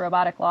what makes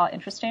robotic law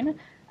interesting.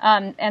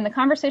 And the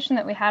conversation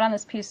that we had on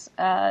this piece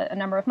a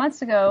number of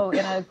months ago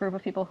in a group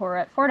of people who were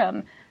at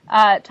Fordham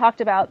talked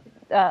about,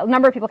 a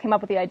number of people came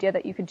up with the idea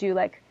that you could do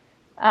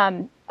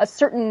a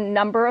certain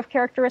number of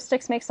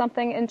characteristics make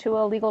something into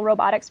a legal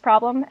robotics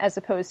problem, as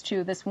opposed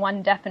to this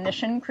one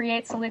definition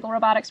creates a legal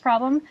robotics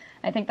problem.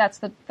 I think that's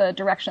the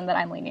direction that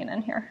I'm leaning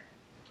in here.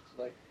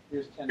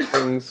 Here's 10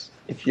 things.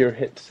 If you're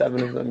hit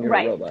 7 of them, you're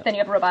a robot. Right, then you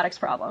have a robotics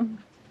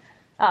problem.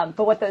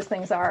 But what those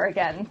things are,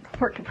 again,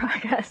 work in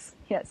progress.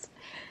 Yes.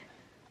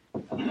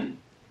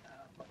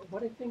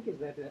 What I think is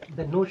that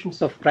the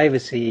notions of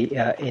privacy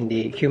in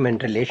the human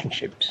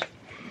relationships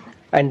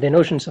and the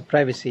notions of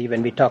privacy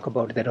when we talk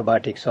about the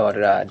robotics or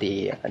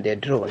the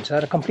drones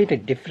are completely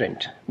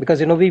different.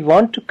 Because, we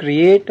want to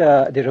create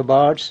the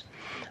robots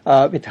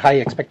with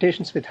high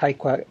expectations, with high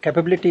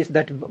capabilities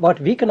that what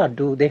we cannot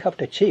do, they have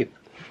to achieve.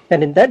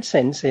 And in that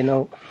sense,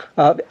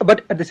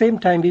 but at the same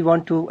time, we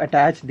want to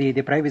attach the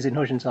privacy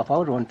notions of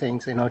our own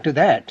things, to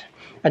that.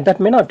 And that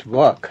may not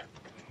work.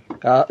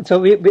 So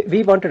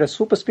we wanted a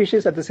super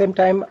species at the same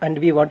time, and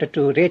we wanted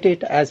to rate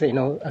it as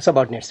a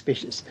subordinate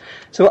species.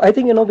 So I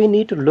think we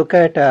need to look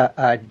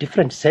at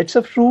different sets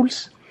of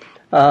rules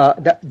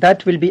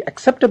that will be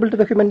acceptable to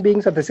the human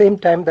beings at the same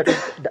time that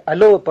will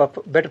allow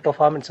better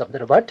performance of the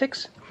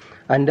robotics.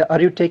 And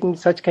are you taking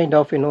such kind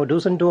of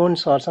do's and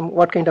don'ts, or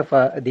what kind of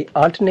the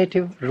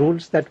alternative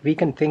rules that we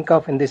can think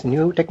of in this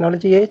new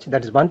technology age?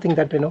 That is one thing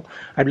that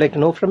I'd like to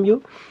know from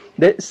you.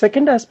 The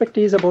second aspect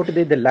is about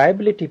the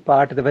liability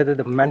part, whether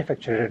the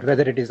manufacturer,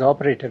 whether it is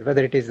operator,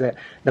 whether it is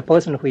the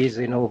person who is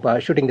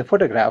shooting the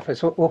photograph.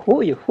 So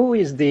who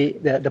is the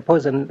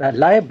person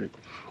liable?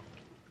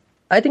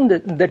 I think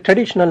the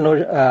traditional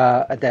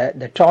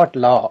the tort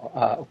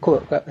law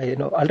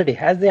already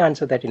has the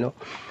answer that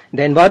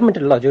the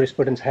environmental law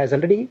jurisprudence has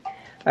already,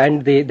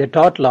 and the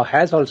tort law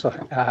has also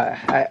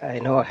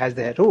has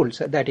the rules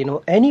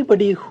that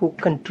anybody who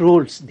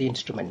controls the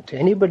instrument,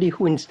 anybody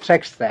who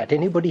instructs that,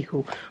 anybody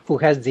who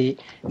has the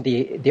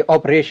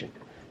operation,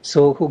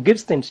 so who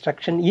gives the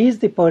instruction is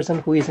the person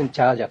who is in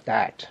charge of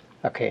that.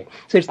 Okay,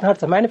 so it's not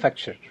the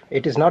manufacturer,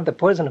 it is not the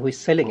person who is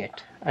selling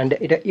it. And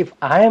if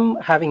I am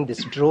having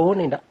this drone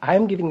and I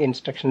am giving the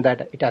instruction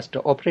that it has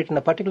to operate in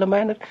a particular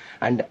manner,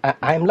 and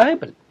I am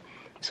liable.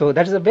 So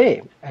that is the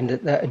way. And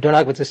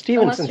Donag versus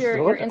Stevenson. Unless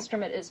your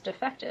instrument is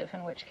defective,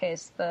 in which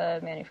case the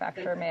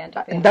manufacturer may end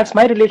up. And that's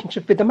my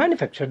relationship with the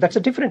manufacturer. That's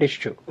a different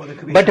issue. Well, there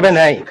could be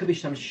it could be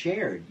some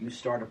shared. You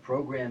start a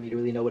program, you don't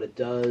really know what it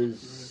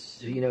does.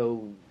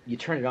 You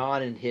turn it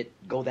on and hit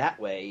go that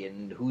way,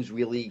 and who's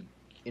really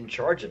in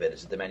charge of it?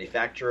 Is it the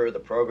manufacturer, the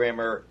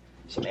programmer,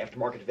 some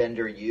aftermarket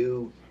vendor,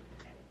 you?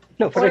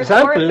 No, for Or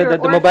example, if you're- the or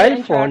if you're mobile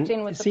interacting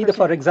phone. with the See, person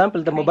for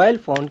example, the mobile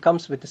phone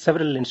comes with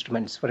several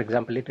instruments. For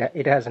example,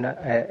 it has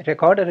a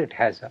recorder, it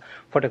has a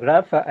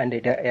photograph, and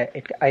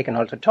I can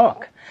also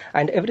talk.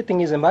 And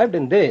everything is imbibed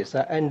in this.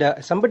 And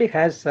somebody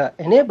has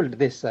enabled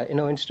this,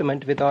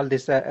 instrument with all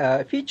these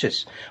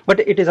features.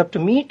 But it is up to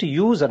me to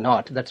use or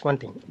not. That's one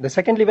thing. The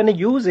secondly, when I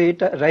use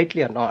it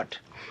rightly or not.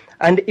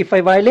 And if I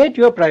violate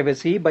your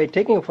privacy by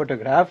taking a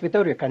photograph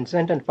without your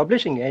consent and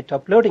publishing it,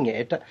 uploading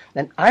it,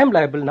 then I am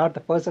liable, not the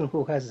person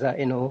who has,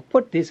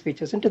 put these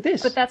features into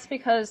this. But that's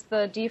because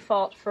the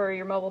default for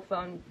your mobile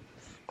phone,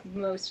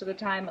 most of the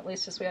time, at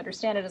least as we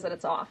understand it, is that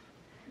it's off.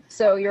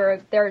 So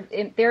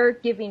they're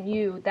giving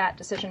you that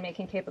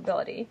decision-making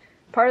capability.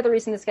 Part of the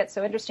reason this gets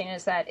so interesting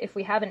is that if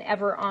we have an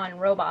ever-on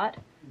robot,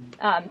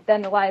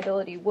 then the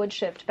liability would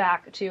shift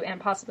back to,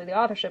 and possibly the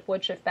authorship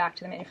would shift back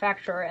to the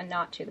manufacturer and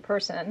not to the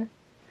person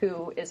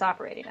who is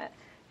operating it.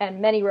 And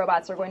many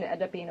robots are going to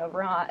end up being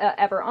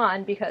ever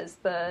on because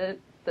the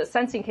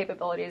sensing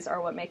capabilities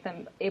are what make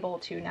them able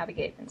to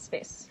navigate in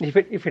space.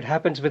 If it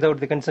happens without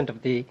the consent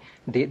of the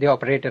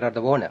operator or the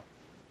owner,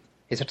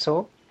 is it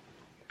so?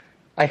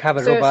 I have a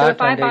robot. So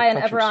if I and buy it an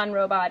functions. ever-on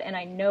robot and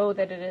I know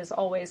that it is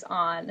always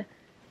on,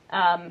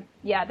 then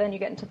you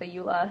get into the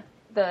EULA,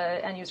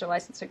 the end-user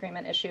license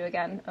agreement issue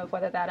again, of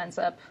whether that ends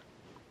up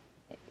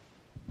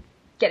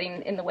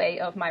getting in the way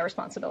of my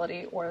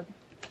responsibility or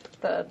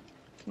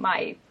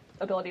my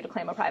ability to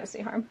claim a privacy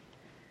harm.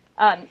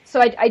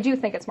 So I do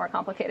think it's more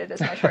complicated,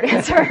 is my short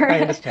answer. I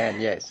understand,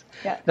 yes.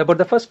 Yeah. But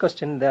the first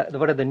question,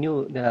 what are the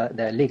new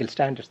the legal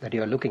standards that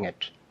you are looking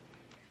at?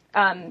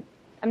 I'm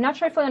not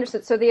sure I fully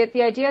understood. So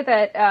the idea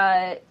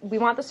that we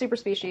want the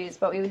superspecies,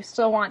 but we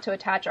still want to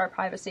attach our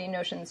privacy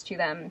notions to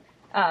them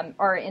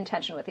are in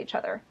tension with each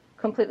other.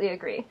 Completely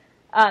agree.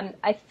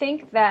 I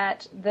think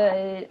that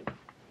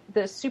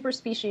the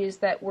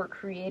superspecies that we're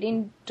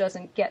creating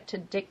doesn't get to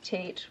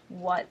dictate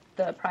what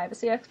the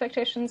privacy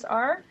expectations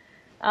are.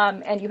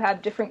 And you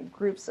have different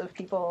groups of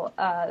people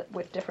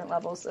with different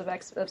levels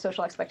of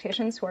social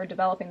expectations who are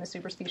developing the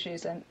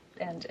superspecies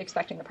and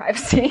expecting the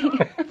privacy.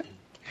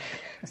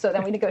 So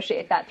then we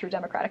negotiate that through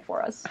democratic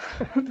forums.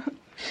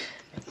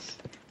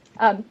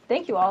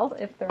 Thank you all.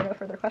 If there are no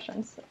further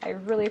questions, I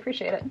really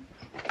appreciate it.